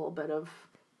doing a little bit of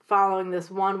following this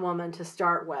one woman to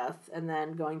start with and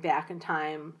then going back in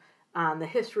time on the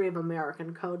history of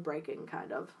American code breaking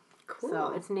kind of. Cool.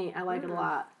 So it's neat. I like it a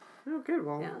lot. Oh, good.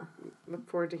 Well, look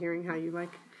forward to hearing how you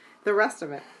like the rest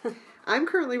of it. I'm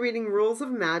currently reading Rules of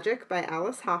Magic by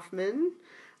Alice Hoffman.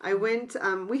 I went,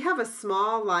 we have a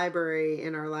small library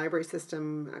in our library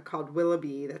system called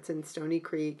Willoughby that's in Stony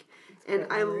Creek. And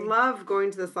I love going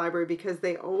to this library because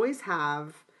they always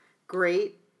have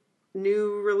great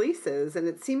new releases. And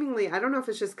it's seemingly, I don't know if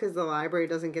it's just because the library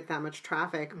doesn't get that much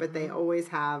traffic, but they always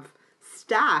have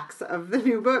stacks of the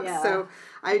new books. Yeah. So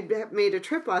I made a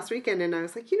trip last weekend and I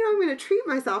was like, I'm going to treat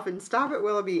myself and stop at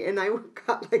Willoughby. And I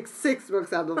got like 6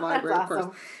 books out of the library, of course.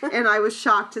 And I was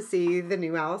shocked to see the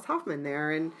new Alice Hoffman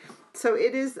there. And so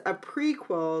it is a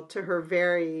prequel to her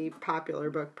very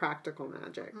popular book, Practical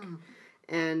Magic.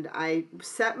 And I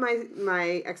set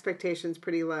my expectations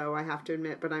pretty low, I have to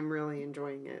admit, but I'm really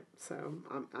enjoying it. So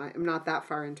I'm not that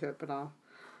far into it, but I'll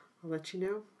let you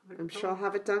know. I'm sure I'll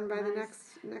have it done by the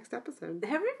next episode.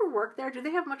 Have you ever worked there? Do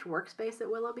they have much workspace at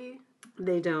Willoughby?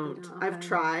 They don't. Okay. I've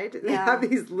tried. They have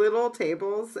these little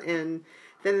tables, and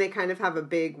then they kind of have a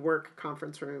big work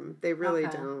conference room. They really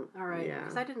don't. All right.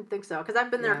 Because I didn't think so. Because I've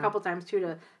been there a couple times,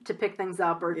 too, to pick things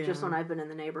up, or just when I've been in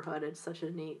the neighborhood. It's such a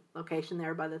neat location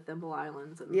there by the Thimble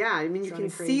Islands. And I mean, you can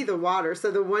see the water. So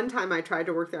the one time I tried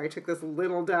to work there, I took this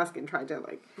little desk and tried to,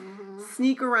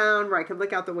 sneak around where I could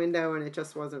look out the window, and it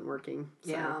just wasn't working.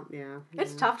 So,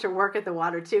 It's tough to work at the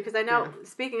water, too, because I know,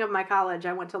 speaking of my college,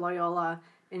 I went to Loyola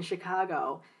in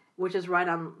Chicago, which is right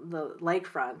on the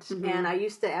lakefront. And I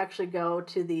used to actually go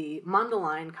to the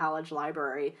Mundelein College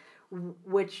Library,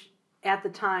 which at the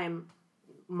time,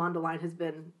 Mundelein has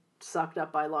been sucked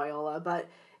up by Loyola, but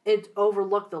it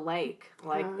overlooked the lake.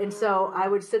 And so I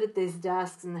would sit at these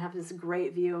desks and have this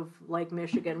great view of Lake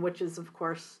Michigan, which is, of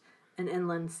course, an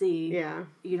inland sea. Yeah.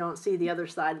 You don't see the other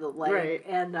side of the lake. Right.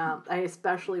 And I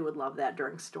especially would love that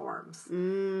during storms.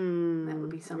 That would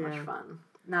be so much fun.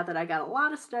 Not that I got a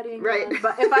lot of studying right. done,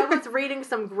 but if I was reading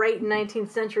some great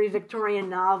 19th century Victorian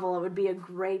novel, it would be a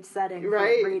great setting for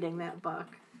reading that book.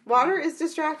 Water is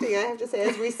distracting, I have to say,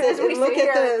 as we sit and look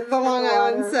at the Long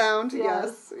Island Sound.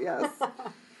 Yes.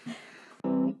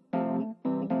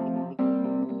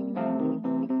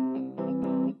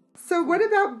 So what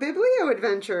about Biblio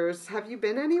Adventures? Have you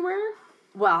been anywhere?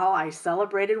 Well, I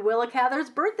celebrated Willa Cather's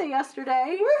birthday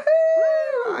yesterday.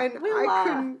 Woohoo! I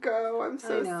couldn't go. I'm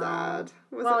so sad.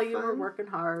 Was it you fun? were working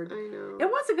hard. I know. It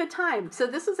was a good time. So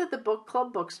this was at the Book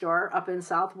Club bookstore up in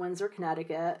South Windsor,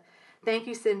 Connecticut. Thank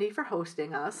you, Cindy, for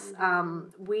hosting us.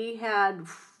 We had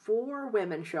 4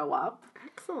 women show up.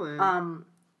 Excellent.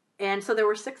 And so there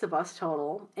were 6 of us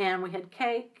total. And we had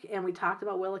cake, and we talked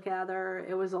about Willa Cather.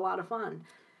 It was a lot of fun.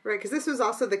 Right, because this was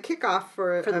also the kickoff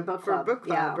for the book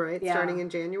club, right? Yeah. Starting in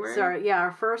January? So,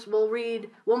 our first, we'll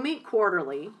meet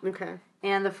quarterly. Okay.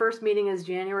 And the first meeting is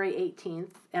January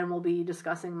 18th, and we'll be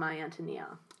discussing My Antonia.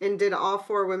 And did all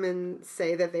 4 women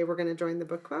say that they were going to join the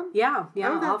book club? Yeah,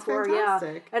 oh, that's all 4,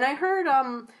 fantastic. And I heard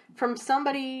from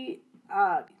somebody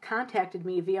contacted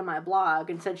me via my blog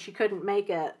and said she couldn't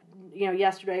make it,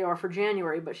 yesterday or for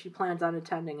January, but she plans on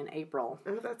attending in April.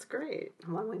 Oh, that's great.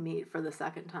 When we meet for the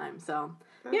second time. So,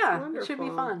 that's wonderful. It should be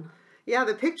fun. Yeah,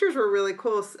 the pictures were really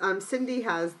cool. Cindy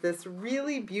has this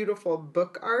really beautiful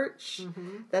book arch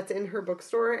that's in her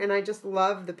bookstore, and I just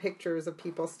love the pictures of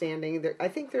people standing there. I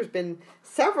think there's been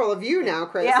several of you now,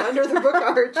 Chris, under the book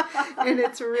arch, and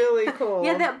it's really cool.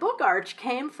 Yeah, that book arch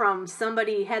came from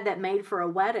somebody had that made for a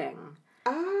wedding.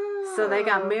 Oh. So they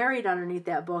got married underneath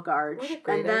that book arch. What a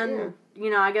great idea.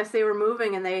 I guess they were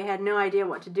moving and they had no idea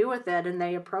what to do with it, and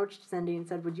they approached Cindy and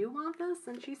said, "Would you want this?"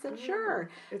 And she said, "Sure."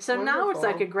 So wonderful. Now it's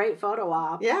like a great photo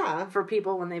op for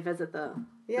people when they visit the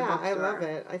bookstore. I love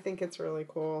it. I think it's really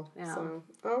cool. Yeah. So,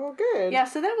 well, good. Yeah,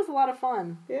 so that was a lot of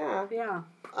fun. Yeah. Yeah.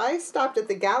 I stopped at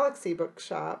the Galaxy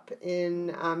Bookshop in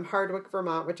Hardwick,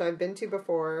 Vermont, which I've been to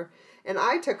before, and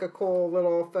I took a cool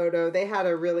little photo. They had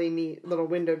a really neat little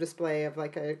window display of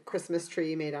like a Christmas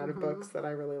tree made out of books that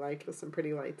I really liked with some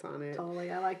pretty lights on it.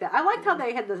 Totally, I like that. I liked how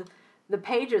they had the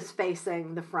pages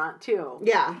facing the front too.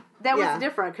 Yeah. That was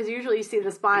different because usually you see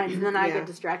the spines and then I get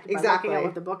distracted by looking at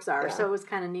what the books are. Yeah. So it was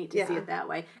kind of neat to see it that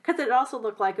way. Because it also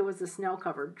looked like it was a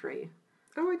snow-covered tree.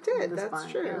 Oh, it did. That's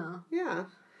true. Yeah.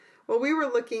 Well, we were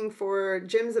looking for,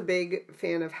 Jim's a big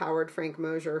fan of Howard Frank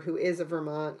Mosher, who is a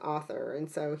Vermont author, and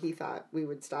so he thought we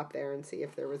would stop there and see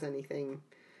if there was anything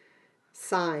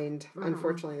signed.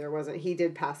 Unfortunately, there wasn't. He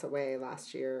did pass away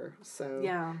last year,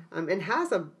 so and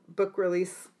has a book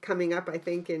release coming up, I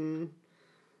think, in,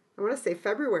 I want to say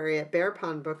February at Bear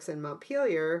Pond Books in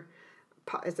Montpelier.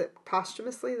 Is it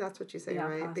posthumously? That's what you say,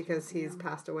 right? Because he's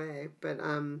passed away. But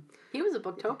he was a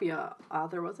Booktopia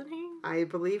author, wasn't he? I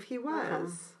believe he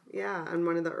was. Yeah, on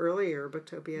one of the earlier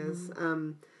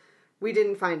Booktopias. We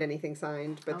didn't find anything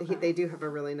signed, but they do have a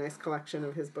really nice collection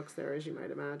of his books there, as you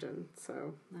might imagine.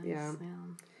 So, yeah.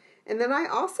 And then I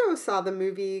also saw the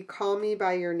movie Call Me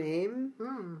by Your Name,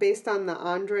 based on the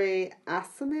Andre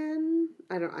Aciman.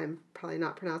 I'm probably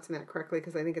not pronouncing that correctly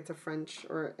because I think it's a French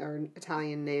or an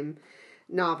Italian name.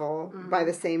 Novel by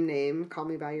the same name, Call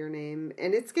Me by Your Name,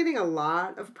 and it's getting a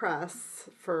lot of press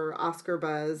for Oscar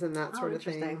buzz and that sort of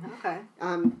thing. Okay.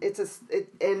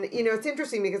 It's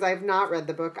interesting because I've not read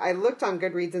the book. I looked on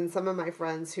Goodreads, and some of my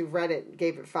friends who read it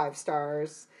gave it 5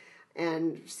 stars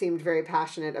and seemed very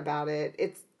passionate about it.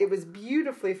 It was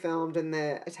beautifully filmed in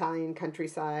the Italian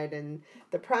countryside, and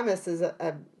the premise is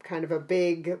a kind of a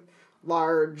big,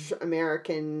 large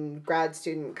American grad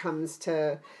student comes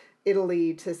to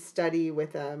Italy to study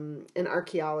with an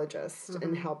archaeologist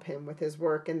and help him with his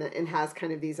work, and has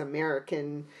kind of these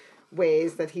American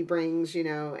ways that he brings,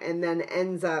 and then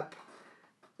ends up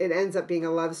being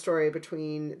a love story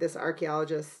between this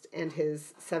archaeologist and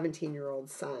his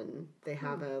 17-year-old son. They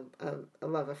have a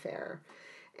love affair.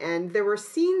 And there were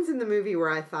scenes in the movie where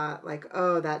I thought, like,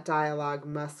 oh, that dialogue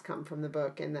must come from the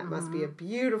book, and that must be a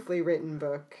beautifully written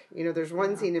book. There's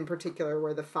one scene in particular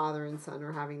where the father and son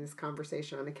are having this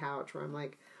conversation on a couch where I'm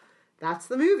like, that's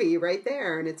the movie right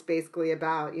there. And it's basically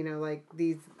about, like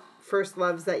these first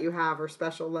loves that you have or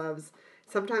special loves.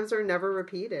 Sometimes are never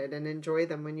repeated, and enjoy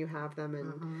them when you have them,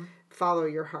 and follow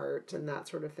your heart and that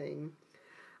sort of thing.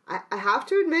 I have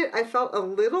to admit, I felt a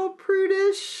little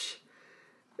prudish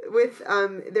with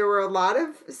there were a lot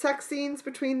of sex scenes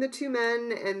between the two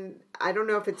men, and I don't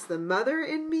know if it's the mother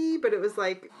in me, but it was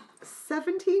like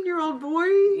 17-year-old boy.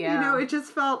 It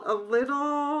just felt a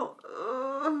little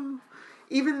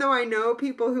even though I know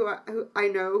people who I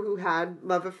know who had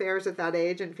love affairs at that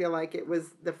age and feel like it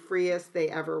was the freest they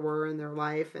ever were in their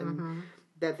life, and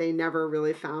that they never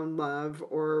really found love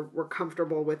or were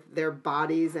comfortable with their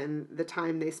bodies and the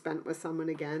time they spent with someone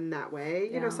again that way.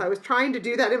 You know, so I was trying to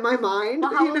do that in my mind.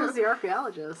 Well, how old was the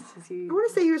archaeologist? I want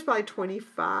to say he was probably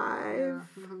 25,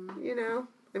 you know.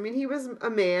 I mean, he was a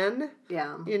man.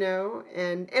 Yeah. You know,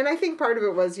 and I think part of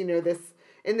it was, you know,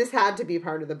 this had to be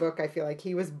part of the book. I feel like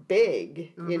he was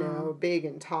big, you know, big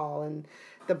and tall, and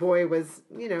the boy was,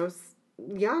 you know,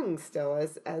 young still,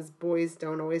 as boys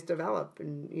don't always develop,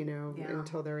 and you know,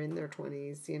 until they're in their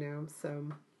 20s, you know.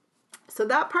 So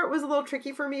that part was a little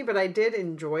tricky for me, but I did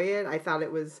enjoy it. I thought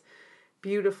it was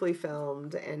beautifully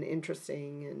filmed and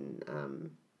interesting and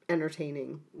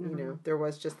entertaining. You know, there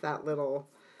was just that little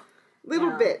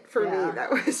bit for me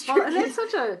that was tricky. Well, and it's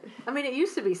it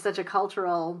used to be such a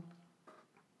cultural,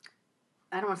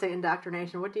 I don't want to say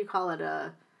indoctrination, what do you call it?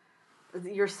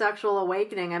 Your sexual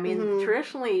awakening. I mean,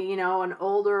 traditionally, you know, an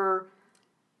older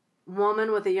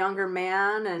woman with a younger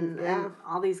man and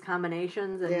all these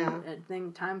combinations, and I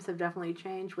think times have definitely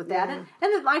changed with that. And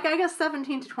like, I guess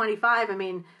 17 to 25, I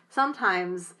mean,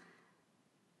 sometimes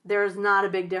there's not a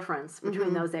big difference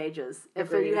between those ages.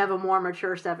 If you have a more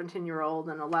mature 17-year-old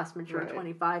and a less mature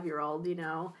 25-year-old, you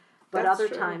know. But That's other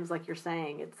true. times, like you're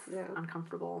saying, it's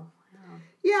uncomfortable.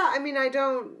 Yeah, I mean, I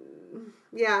don't...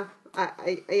 Yeah,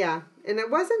 I and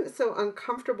it wasn't so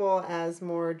uncomfortable as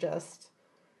more just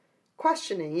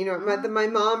questioning. You know, my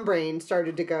mom brain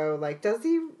started to go like, does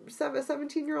he have a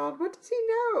 17-year-old? What does he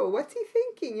know? What's he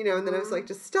thinking? You know, and then I was like,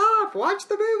 just stop, watch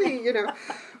the movie. You know,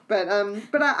 but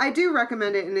I do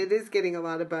recommend it, and it is getting a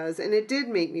lot of buzz, and it did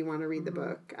make me want to read the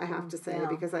book. I have to say,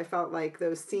 because I felt like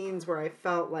those scenes where I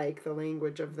felt like the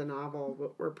language of the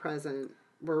novel were present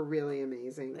were really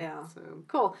amazing. Yeah. So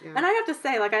cool. Yeah. And I have to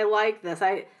say, like, I like this.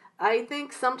 I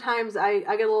think sometimes I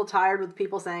get a little tired with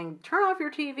people saying, turn off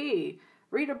your TV,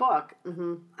 read a book.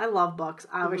 Mm-hmm. I love books,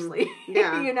 obviously.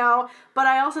 Yeah. You know? But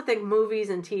I also think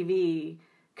movies and TV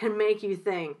can make you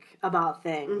think about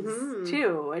things,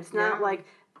 too. It's not like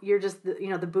you're just,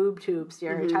 the boob tube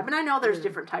stereotype. And I know there's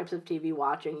different types of TV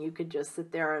watching. You could just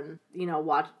sit there and,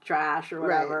 watch trash or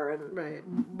whatever.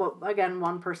 But again,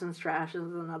 one person's trash is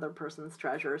another person's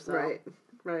treasure. So.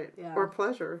 Right. Yeah. Or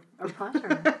pleasure.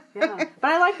 Yeah.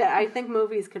 But I like that. I think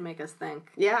movies can make us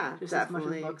think. Yeah, just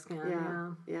definitely. as much as books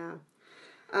can. Yeah.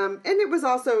 And it was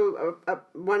also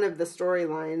one of the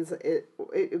storylines.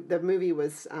 The movie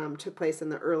was took place in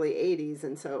the early 80s,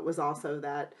 and so it was also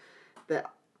that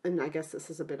and I guess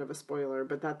this is a bit of a spoiler,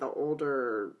 but that the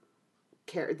older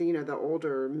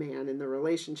man in the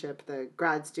relationship, the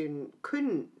grad student,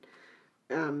 couldn't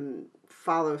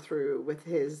follow through with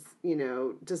his,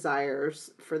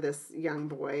 desires for this young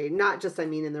boy. Not just,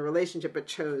 in the relationship, but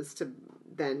chose to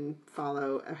then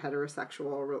follow a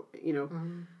heterosexual,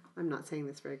 I'm not saying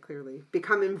this very clearly,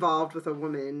 become involved with a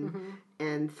woman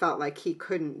and felt like he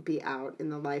couldn't be out in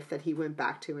the life that he went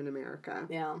back to in America.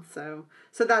 Yeah. So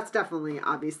that's definitely,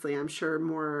 obviously, I'm sure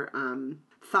more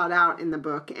thought out in the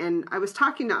book. And I was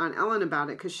talking to Aunt Ellen about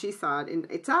it because she saw it. And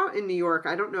it's out in New York.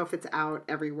 I don't know if it's out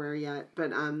everywhere yet,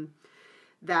 but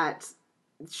that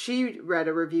she read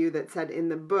a review that said in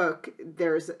the book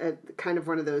there's a kind of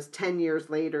one of those 10 years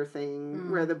later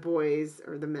thing where the boys,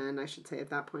 or the men I should say at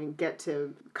that point, get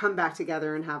to come back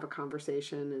together and have a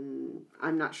conversation, and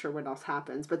I'm not sure what else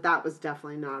happens, but that was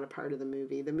definitely not a part of the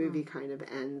movie. The movie kind of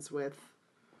ends with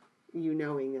you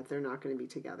knowing that they're not going to be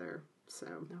together. So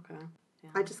okay. Yeah.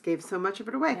 I just gave so much of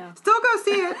it away. Yeah. Still go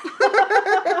see it.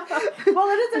 Well,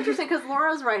 it is interesting because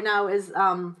Laura's right now is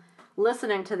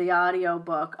listening to the audio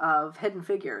book of Hidden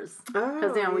Figures,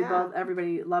 because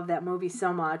everybody loved that movie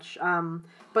so much,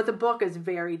 but the book is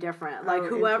very different. Like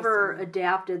whoever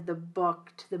adapted the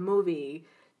book to the movie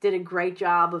did a great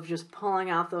job of just pulling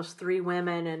out those three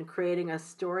women and creating a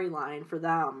storyline for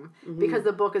them, because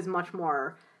the book is much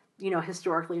more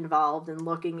historically involved and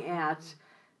looking at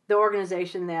the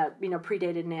organization that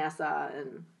predated NASA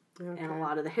and a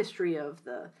lot of the history of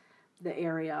the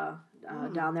area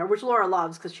down there, which Laura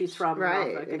loves because she's from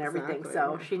Norfolk and everything,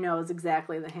 so she knows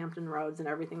exactly the Hampton Roads and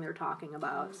everything they're talking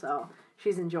about, so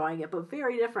she's enjoying it, but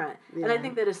very different. And I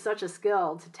think that is such a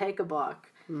skill to take a book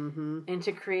and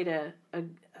to create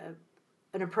an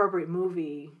appropriate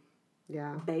movie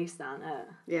based on it.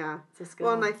 Yeah. It's a skill.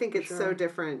 Well, and I think it's so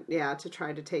different, to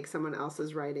try to take someone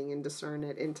else's writing and discern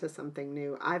it into something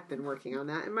new. I've been working on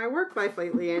that in my work life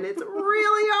lately, and it's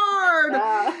really hard.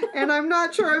 And I'm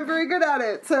not sure I'm very good at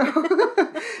it. So,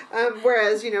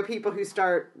 whereas, people who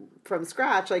start from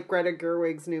scratch, like Greta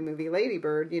Gerwig's new movie Lady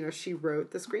Bird. She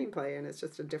wrote the screenplay, and it's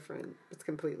just it's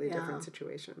completely different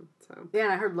situation. So yeah,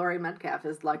 and I heard Laurie Metcalf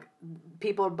is like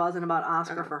people are buzzing about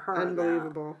Oscar for her.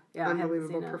 Unbelievable,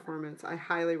 unbelievable I performance. I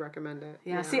highly recommend it.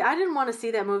 Yeah, see, I didn't want to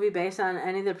see that movie based on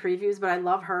any of the previews, but I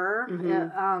love her.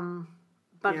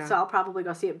 So I'll probably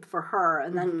go see it for her,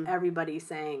 and then everybody's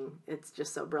saying it's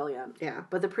just so brilliant. Yeah,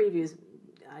 but the previews,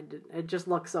 it just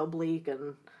looks so bleak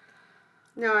and.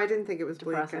 No, I didn't think it was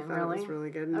bleak. I thought it was really really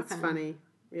good, and it's funny.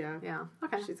 Yeah. Yeah.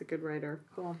 Okay. She's a good writer.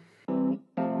 Cool.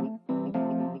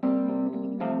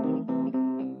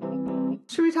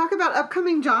 Should we talk about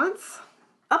upcoming jaunts?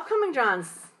 Upcoming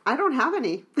jaunts. I don't have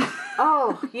any.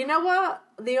 Oh, you know what?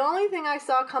 The only thing I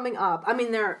saw coming up, I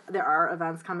mean, there are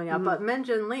events coming up, but Min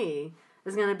Jin Lee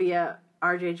is going to be at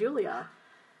RJ Julia.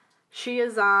 She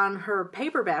is on her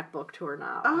paperback book tour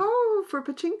now. Oh, for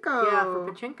Pachinko. Yeah,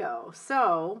 for Pachinko.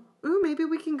 So... Ooh, maybe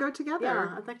we can go together.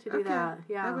 Yeah, I'd like to do that.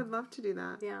 Yeah. I would love to do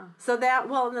that. Yeah. So that,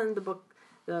 and then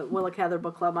the Willa Cather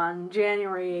Book Club on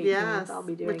January 18th, yes, I'll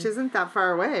be doing. Which isn't that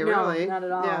far away, really. No, not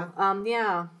at all.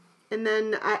 Yeah. And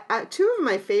then two of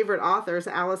my favorite authors,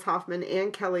 Alice Hoffman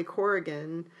and Kelly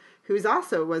Corrigan, who's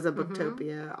also was a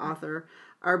Booktopia author,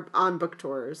 are on book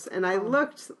tours. And I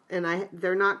looked, and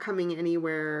they're not coming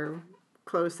anywhere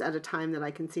close at a time that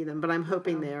I can see them, but I'm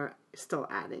hoping they're still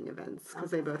adding events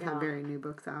because they both have very new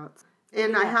books out.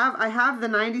 And I have the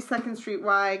 92nd Street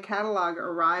Y catalog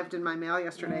arrived in my mail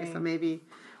yesterday, so maybe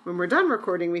when we're done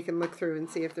recording, we can look through and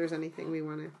see if there's anything we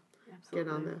want to get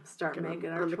on the making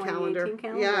our on the 2018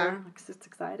 calendar. Yeah, it's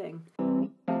exciting.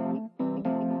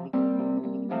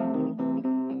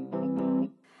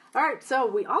 All right, so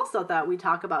we also thought we'd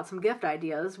talk about some gift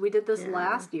ideas. We did this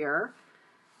last year.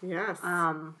 Yes.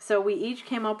 So we each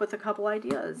came up with a couple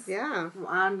ideas. Yeah.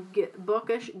 On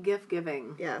bookish gift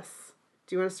giving. Yes.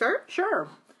 Do you want to start? Sure.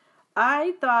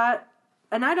 I thought,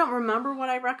 and I don't remember what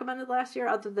I recommended last year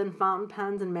other than fountain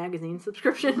pens and magazine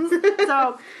subscriptions.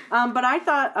 So, but I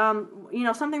thought,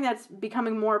 something that's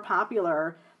becoming more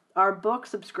popular are book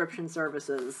subscription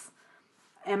services.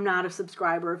 I'm not a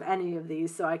subscriber of any of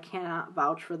these, so I cannot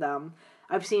vouch for them.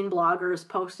 I've seen bloggers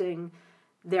posting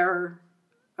their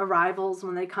arrivals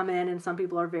when they come in, and some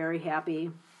people are very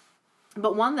happy.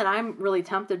 But one that I'm really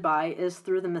tempted by is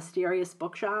through the Mysterious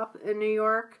Bookshop in New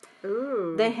York.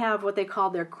 Ooh. They have what they call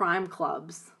their crime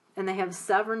clubs, and they have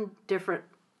 7 different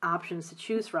options to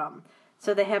choose from.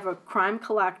 So they have a crime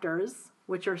collectors,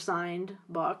 which are signed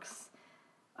books,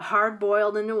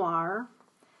 hard-boiled and noir,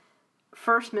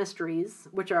 first mysteries,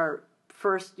 which are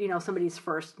somebody's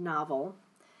first novel,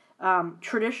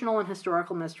 traditional and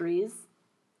historical mysteries,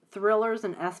 thrillers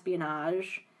and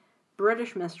espionage,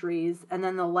 British mysteries, and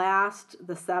then the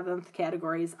 7th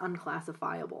category is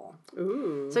unclassifiable.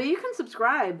 Ooh. So you can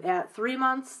subscribe at 3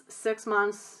 months, 6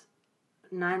 months,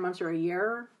 9 months, or a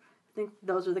year. I think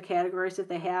those are the categories that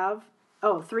they have.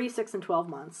 3, 6, and 12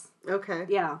 months. Okay.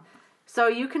 Yeah. So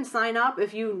you can sign up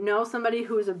if you know somebody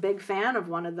who is a big fan of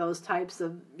one of those types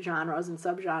of genres and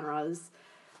subgenres.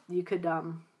 You could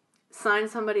sign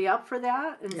somebody up for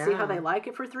that and see how they like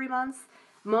it for 3 months.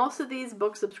 Most of these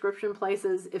book subscription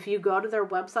places, if you go to their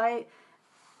website,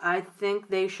 I think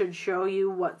they should show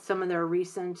you what some of their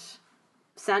recent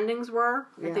sendings were.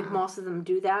 Yeah. I think most of them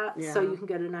do that, so you can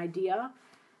get an idea.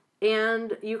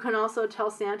 And you can also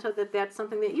tell Santa that that's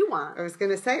something that you want. I was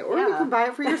going to say, or you can buy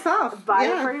it for yourself. Buy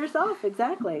it for yourself,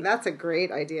 exactly. That's a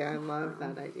great idea. I love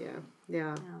that idea.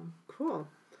 Yeah. Cool.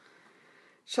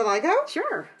 Shall I go?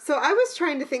 Sure. So I was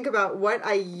trying to think about what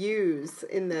I use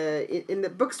in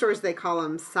the bookstores. They call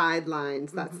them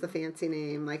sidelines. That's the fancy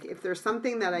name. Like if there's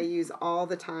something that I use all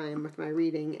the time with my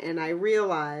reading, and I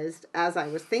realized as I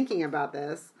was thinking about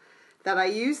this that I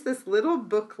use this little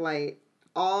booklight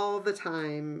all the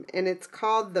time, and it's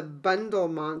called the Bundle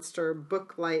Monster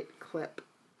Booklight Clip.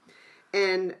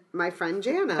 And my friend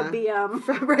Jana, the BM,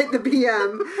 right, the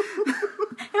BM.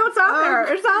 It's on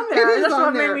there. It's on there. That's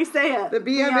what made me say it. The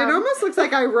BM. It almost looks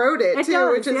like I wrote it too,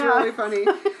 does, which is really funny.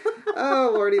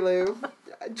 Oh, Lordy Lou.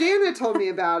 Jana told me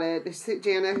about it.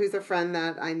 Jana, who's a friend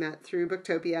that I met through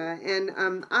Booktopia.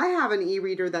 And I have an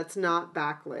e-reader that's not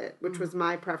backlit, which was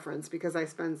my preference because I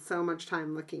spend so much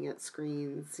time looking at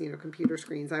screens, computer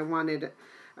screens. I wanted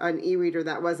an e-reader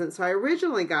that wasn't. So I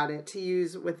originally got it to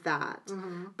use with that.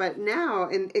 Mm-hmm. But now,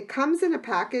 and it comes in a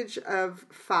package of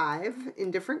 5 in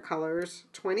different colors,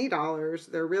 $20.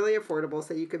 They're really affordable.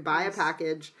 So you could buy a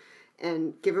package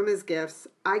and give them as gifts.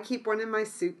 I keep one in my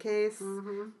suitcase.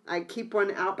 Mm-hmm. I keep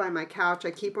one out by my couch.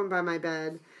 I keep one by my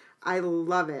bed. I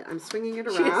love it. I'm swinging it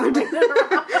around.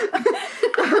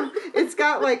 It's It's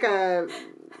got like a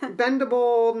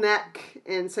bendable neck,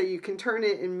 and so you can turn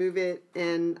it and move it,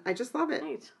 and I just love it.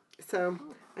 Neat. So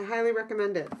I highly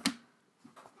recommend it.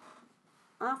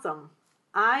 Awesome.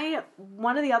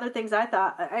 One of the other things I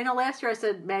thought, I know last year I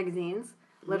said magazines,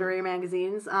 literary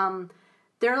magazines.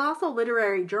 There are also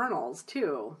literary journals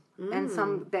too, and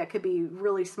some that could be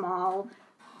really small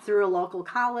through a local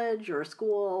college or a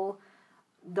school.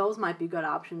 Those might be good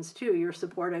options too. You're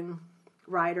supporting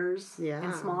writers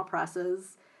and small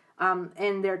presses,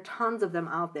 and there are tons of them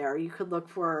out there. You could look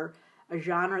for a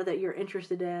genre that you're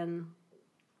interested in,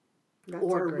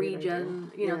 or a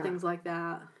region, things like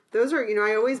that. Those are,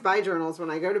 I always buy journals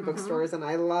when I go to bookstores, and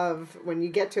I love when you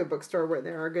get to a bookstore where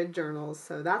there are good journals,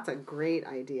 so that's a great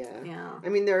idea. Yeah. I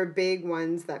mean, there are big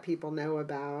ones that people know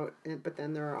about, but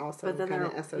then there are also kind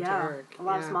of esoteric. A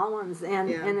lot of small ones, and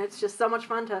it's just so much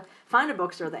fun to find a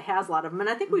bookstore that has a lot of them. And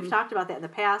I think we've talked about that in the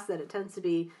past, that it tends to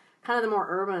be kind of the more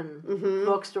urban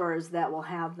bookstores that will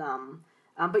have them.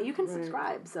 But you can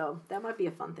subscribe, so that might be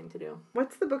a fun thing to do.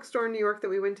 What's the bookstore in New York that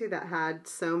we went to that had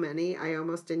so many? I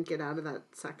almost didn't get out of that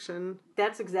section.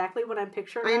 That's exactly what I'm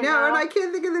picturing. I know, and I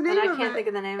can't think of the name of it. And I can't think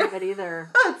of the name of it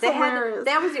either. That's hilarious.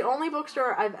 That was the only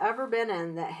bookstore I've ever been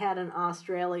in that had an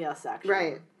Australia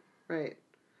section. Right.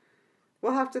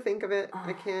 We'll have to think of it.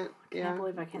 I can't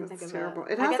believe I can't think of terrible.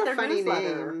 it. It has a funny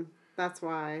name. That's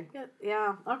why.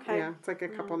 Yeah, okay. Yeah, it's like a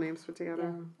couple names put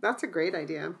together. Yeah. That's a great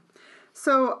idea.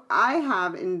 So I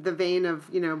have, in the vein of,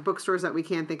 bookstores that we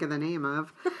can't think of the name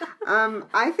of,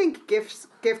 I think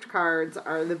gift cards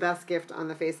are the best gift on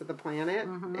the face of the planet.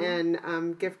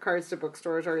 And gift cards to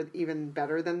bookstores are even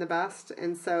better than the best.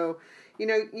 And so,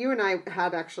 you and I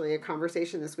had actually a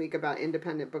conversation this week about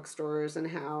independent bookstores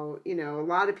and how, a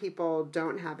lot of people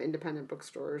don't have independent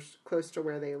bookstores close to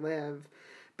where they live.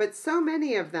 But so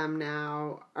many of them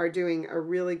now are doing a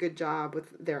really good job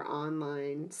with their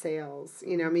online sales.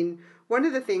 One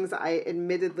of the things I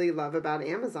admittedly love about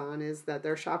Amazon is that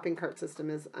their shopping cart system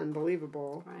is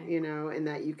unbelievable, and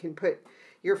that you can put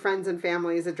your friends and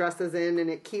family's addresses in and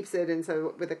it keeps it. And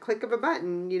so with a click of a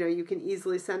button, you can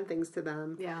easily send things to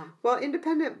them. Yeah. Well,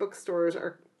 independent bookstores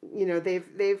are,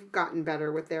 they've gotten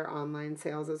better with their online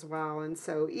sales as well. And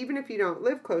so even if you don't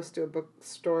live close to a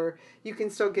bookstore, you can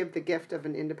still give the gift of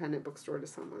an independent bookstore to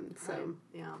someone. So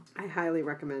I highly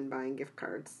recommend buying gift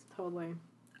cards. Totally.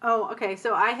 Oh, okay.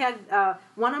 So I had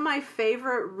one of my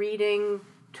favorite reading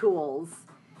tools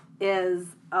is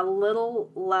a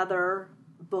little leather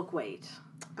book weight.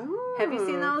 Oh, have you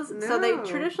seen those? No. So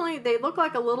they look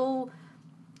like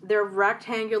they're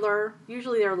rectangular.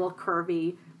 Usually they're a little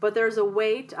curvy, but there's a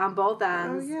weight on both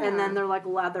ends, and then they're like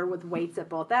leather with weights at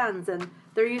both ends, and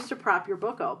they're used to prop your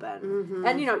book open.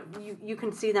 And you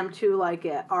can see them too, like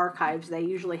at archives. They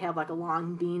usually have like a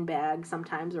long bean bag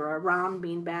sometimes, or a round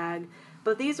bean bag.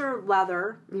 But these are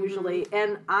leather usually,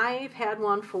 and I've had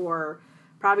one for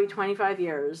probably 25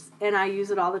 years, and I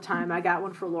use it all the time. I got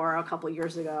one for Laura a couple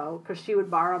years ago because she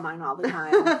would borrow mine all the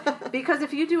time. Because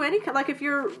if you do if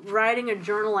you're writing a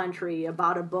journal entry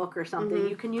about a book or something,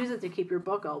 you can use it to keep your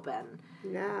book open.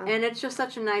 Yeah. And it's just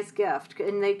such a nice gift,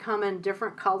 and they come in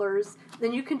different colors.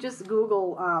 Then you can just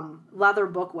Google leather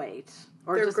book weight.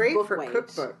 Or they're just great book for weight.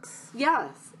 Cookbooks.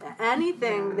 Yes,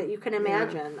 anything that you can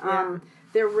imagine.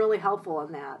 They're really helpful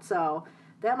in that. So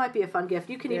that might be a fun gift.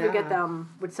 You can even get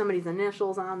them with somebody's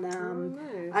initials on them.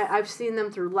 Oh, nice. I've seen them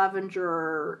through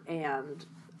Levenger and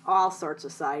all sorts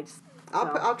of sites.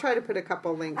 I'll try to put a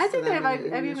couple links. I think to them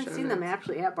I've even seen them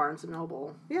actually at Barnes &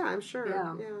 Noble. Yeah, I'm sure.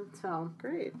 Yeah. So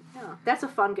great. Yeah, that's a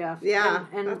fun gift. Yeah,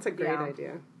 and that's a great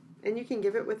idea. And you can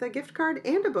give it with a gift card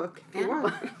and a book if you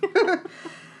want.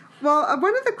 Well,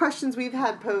 one of the questions we've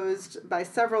had posed by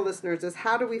several listeners is,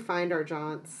 how do we find our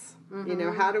jaunts?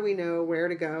 How do we know where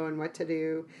to go and what to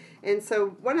do? And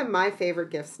so one of my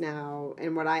favorite gifts now,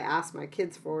 and what I ask my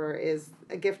kids for, is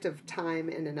a gift of time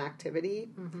and an activity.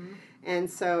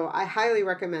 And so I highly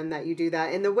recommend that you do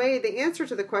that. And the answer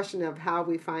to the question of how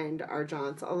we find our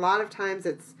jaunts, a lot of times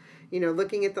it's,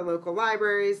 looking at the local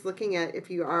libraries, looking at if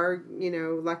you are,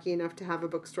 lucky enough to have a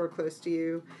bookstore close to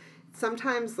you.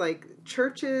 Sometimes, like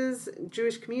churches,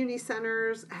 Jewish community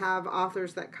centers have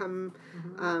authors that come.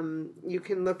 You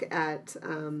can look at,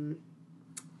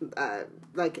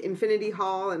 like Infinity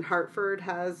Hall in Hartford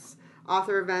has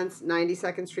author events,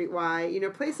 92nd Street Y.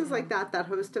 Places like that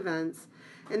host events.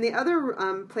 And the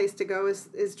other place to go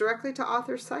is directly to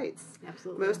author sites.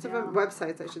 Absolutely. Most of them,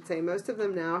 websites, I should say. Most of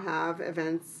them now have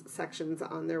events sections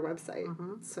on their website.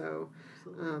 So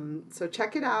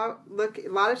check it out. Look, a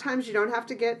lot of times you don't have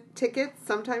to get tickets.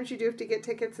 Sometimes you do have to get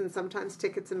tickets, and sometimes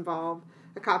tickets involve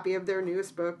a copy of their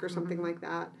newest book or something like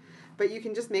that. but you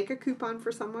can just make a coupon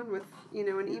for someone with,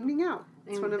 an evening out.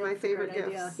 It's one of my favorite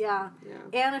gifts. Idea. Yeah.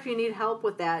 And if you need help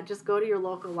with that, just go to your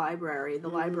local library. The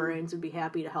librarians would be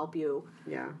happy to help you.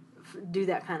 Yeah. Do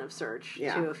that kind of search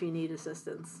too if you need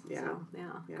assistance. Yeah.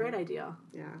 So, great idea.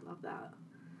 Yeah. Love that.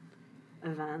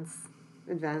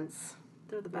 Events.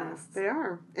 They're the best. They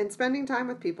are. And spending time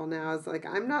with people now is like,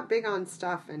 I'm not big on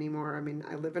stuff anymore. I mean,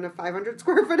 I live in a 500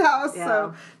 square foot house,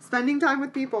 so spending time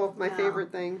with people, my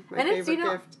favorite thing, my favorite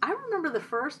gift. I remember the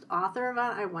first author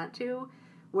event I went to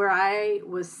where I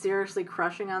was seriously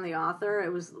crushing on the author.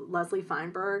 It was Leslie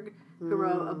Feinberg, who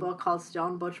wrote a book called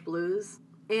Stone Butch Blues.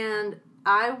 And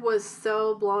I was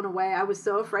so blown away. I was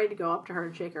so afraid to go up to her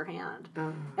and shake her hand.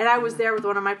 And I was there with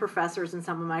one of my professors and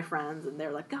some of my friends, and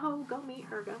they're like, go meet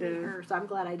her, meet her. So I'm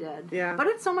glad I did. Yeah. But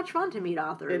it's so much fun to meet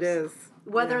authors. It is.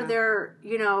 Whether they're,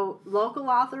 local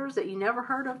authors that you never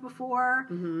heard of before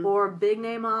or big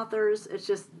name authors, it's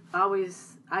just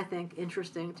always, I think,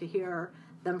 interesting to hear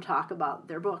them talk about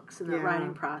their books and their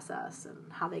writing process and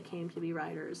how they came to be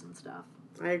writers and stuff.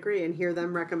 I agree, and hear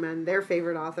them recommend their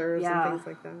favorite authors and things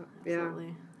like that.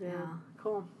 Absolutely. Yeah.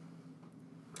 Cool.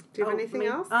 Do you have anything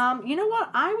else? You know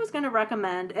what? I was going to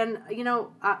recommend, and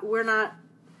we're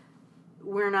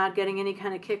not getting any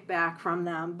kind of kickback from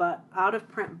them, but Out of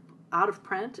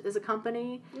Print is a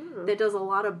company that does a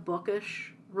lot of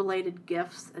bookish related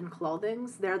gifts and clothing.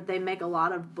 They make a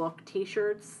lot of book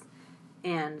T-shirts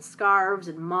and scarves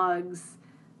and mugs,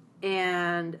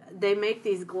 and they make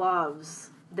these gloves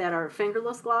that are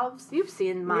fingerless gloves. You've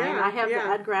seen mine. I have the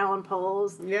Edgar Allan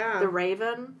Poe's, the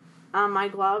Raven on my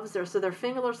gloves. They're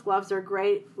fingerless gloves. They're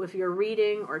great if you're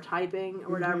reading or typing or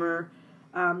whatever.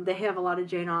 They have a lot of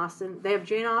Jane Austen. They have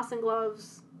Jane Austen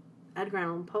gloves, Edgar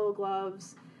Allan Poe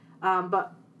gloves.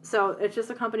 So it's just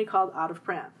a company called Out of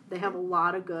Print. They have a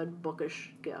lot of good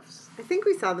bookish gifts. I think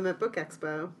we saw them at Book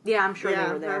Expo. Yeah, I'm sure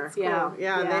they were there. That's cool.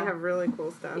 Yeah, they have really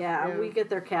cool stuff. Yeah, we get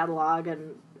their catalog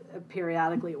and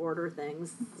periodically order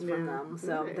things from them.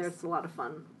 So there's a lot of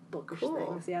fun bookish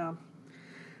things. Yeah.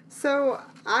 So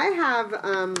I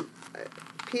have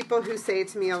people who say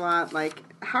to me a lot, like,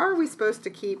 how are we supposed to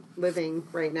keep living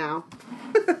right now?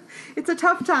 It's a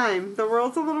tough time. The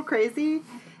world's a little crazy.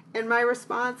 And my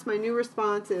new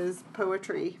response is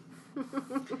poetry.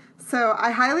 So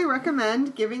I highly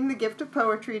recommend giving the gift of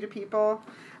poetry to people.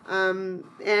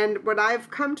 And what I've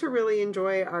come to really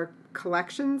enjoy are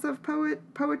collections of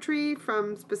poetry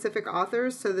from specific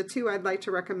authors. So the two I'd like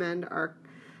to recommend are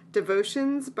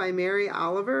Devotions by Mary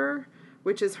Oliver,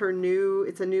 which is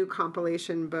it's a new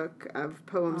compilation book of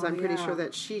poems I'm pretty sure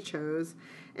that she chose.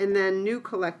 And then New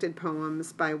Collected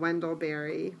Poems by Wendell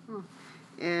Berry.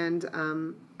 And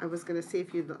I was going to see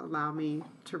if you'd allow me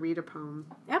to read a poem.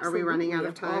 Absolutely. Are we running out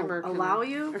of time? Allow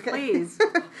you? Okay. Please.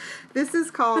 This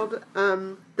is called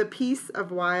The Peace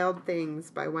of Wild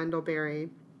Things by Wendell Berry.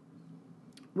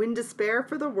 When despair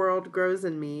for the world grows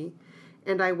in me,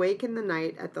 and I wake in the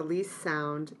night at the least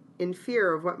sound, in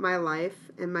fear of what my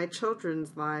life and my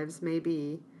children's lives may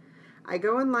be, I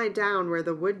go and lie down where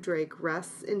the wood drake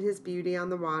rests in his beauty on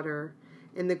the water,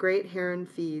 and the great heron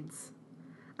feeds.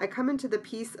 I come into the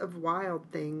peace of wild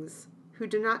things, who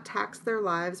do not tax their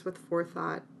lives with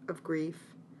forethought of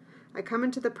grief. I come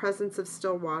into the presence of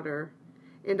still water,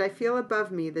 and I feel above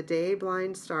me the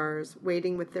day-blind stars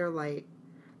waiting with their light.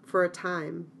 For a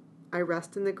time, I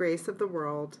rest in the grace of the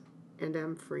world and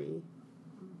am free.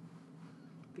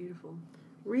 Beautiful.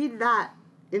 Read that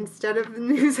instead of the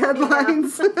news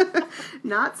headlines.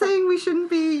 Not saying we shouldn't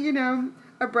be,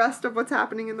 abreast of what's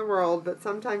happening in the world, but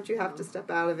sometimes you have to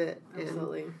step out of it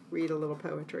and read a little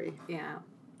poetry. Yeah.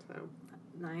 So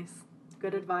nice.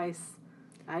 Good advice.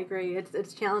 I agree.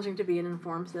 It's challenging to be an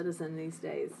informed citizen these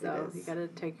days, so you got to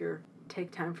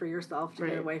take time for yourself to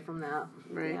get away from that.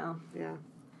 Right. Yeah.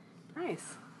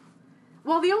 Nice.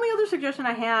 Well, the only other suggestion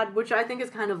I had, which I think is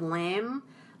kind of lame,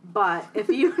 but if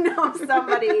you know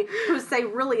somebody who's, say,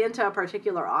 really into a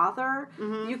particular author,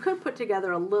 you could put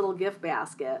together a little gift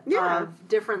basket of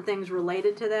different things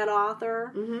related to that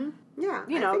author. Mm-hmm. Yeah,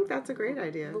 I think that's a great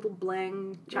idea. Little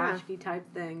bling, tchotchke type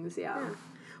things, yeah.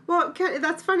 Well,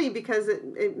 that's funny because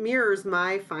it mirrors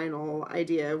my final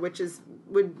idea, which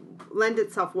would lend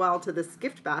itself well to this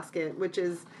gift basket, which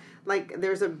is like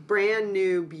there's a brand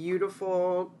new,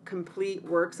 beautiful, complete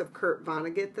works of Kurt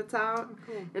Vonnegut that's out.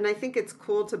 Cool. And I think it's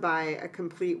cool to buy a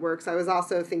complete works. I was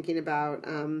also thinking about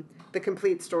the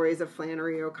complete stories of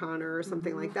Flannery O'Connor or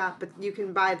something like that. But you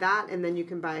can buy that, and then you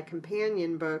can buy a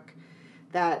companion book.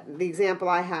 That the example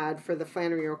I had for the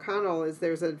Flannery O'Connor is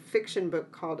there's a fiction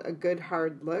book called A Good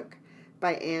Hard Look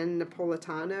by Anne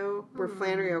Napolitano, where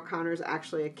Flannery O'Connor is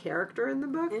actually a character in the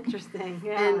book. Interesting,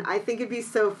 yeah. And I think it'd be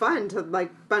so fun to,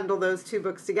 like, bundle those two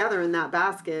books together in that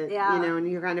basket, Yeah. you know, and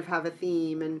you kind of have a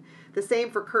theme. And the same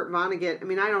for Kurt Vonnegut. I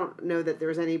mean, I don't know that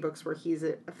there's any books where he's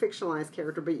a fictionalized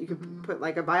character, but you could put,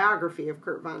 like, a biography of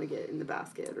Kurt Vonnegut in the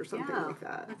basket or something like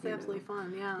that. That's absolutely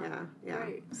fun, yeah. Yeah.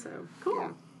 Great. So,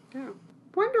 Cool. Yeah.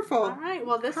 Wonderful. All right,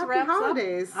 well, this Happy wraps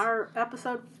holidays. up our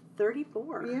episode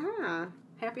 34. Yeah.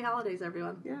 Happy holidays,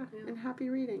 everyone. Yeah. And happy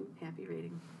reading. Happy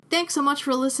reading. Thanks so much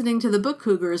for listening to The Book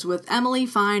Cougars with Emily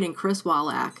Fine and Chris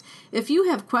Wallach. If you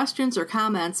have questions or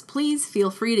comments, please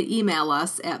feel free to email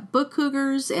us at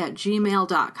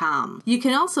bookcougars@gmail.com. You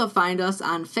can also find us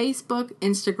on Facebook,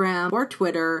 Instagram, or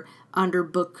Twitter under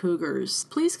Book Cougars.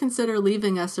 Please consider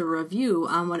leaving us a review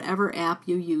on whatever app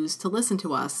you use to listen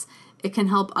to us. It can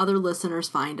help other listeners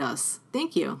find us.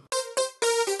 Thank you.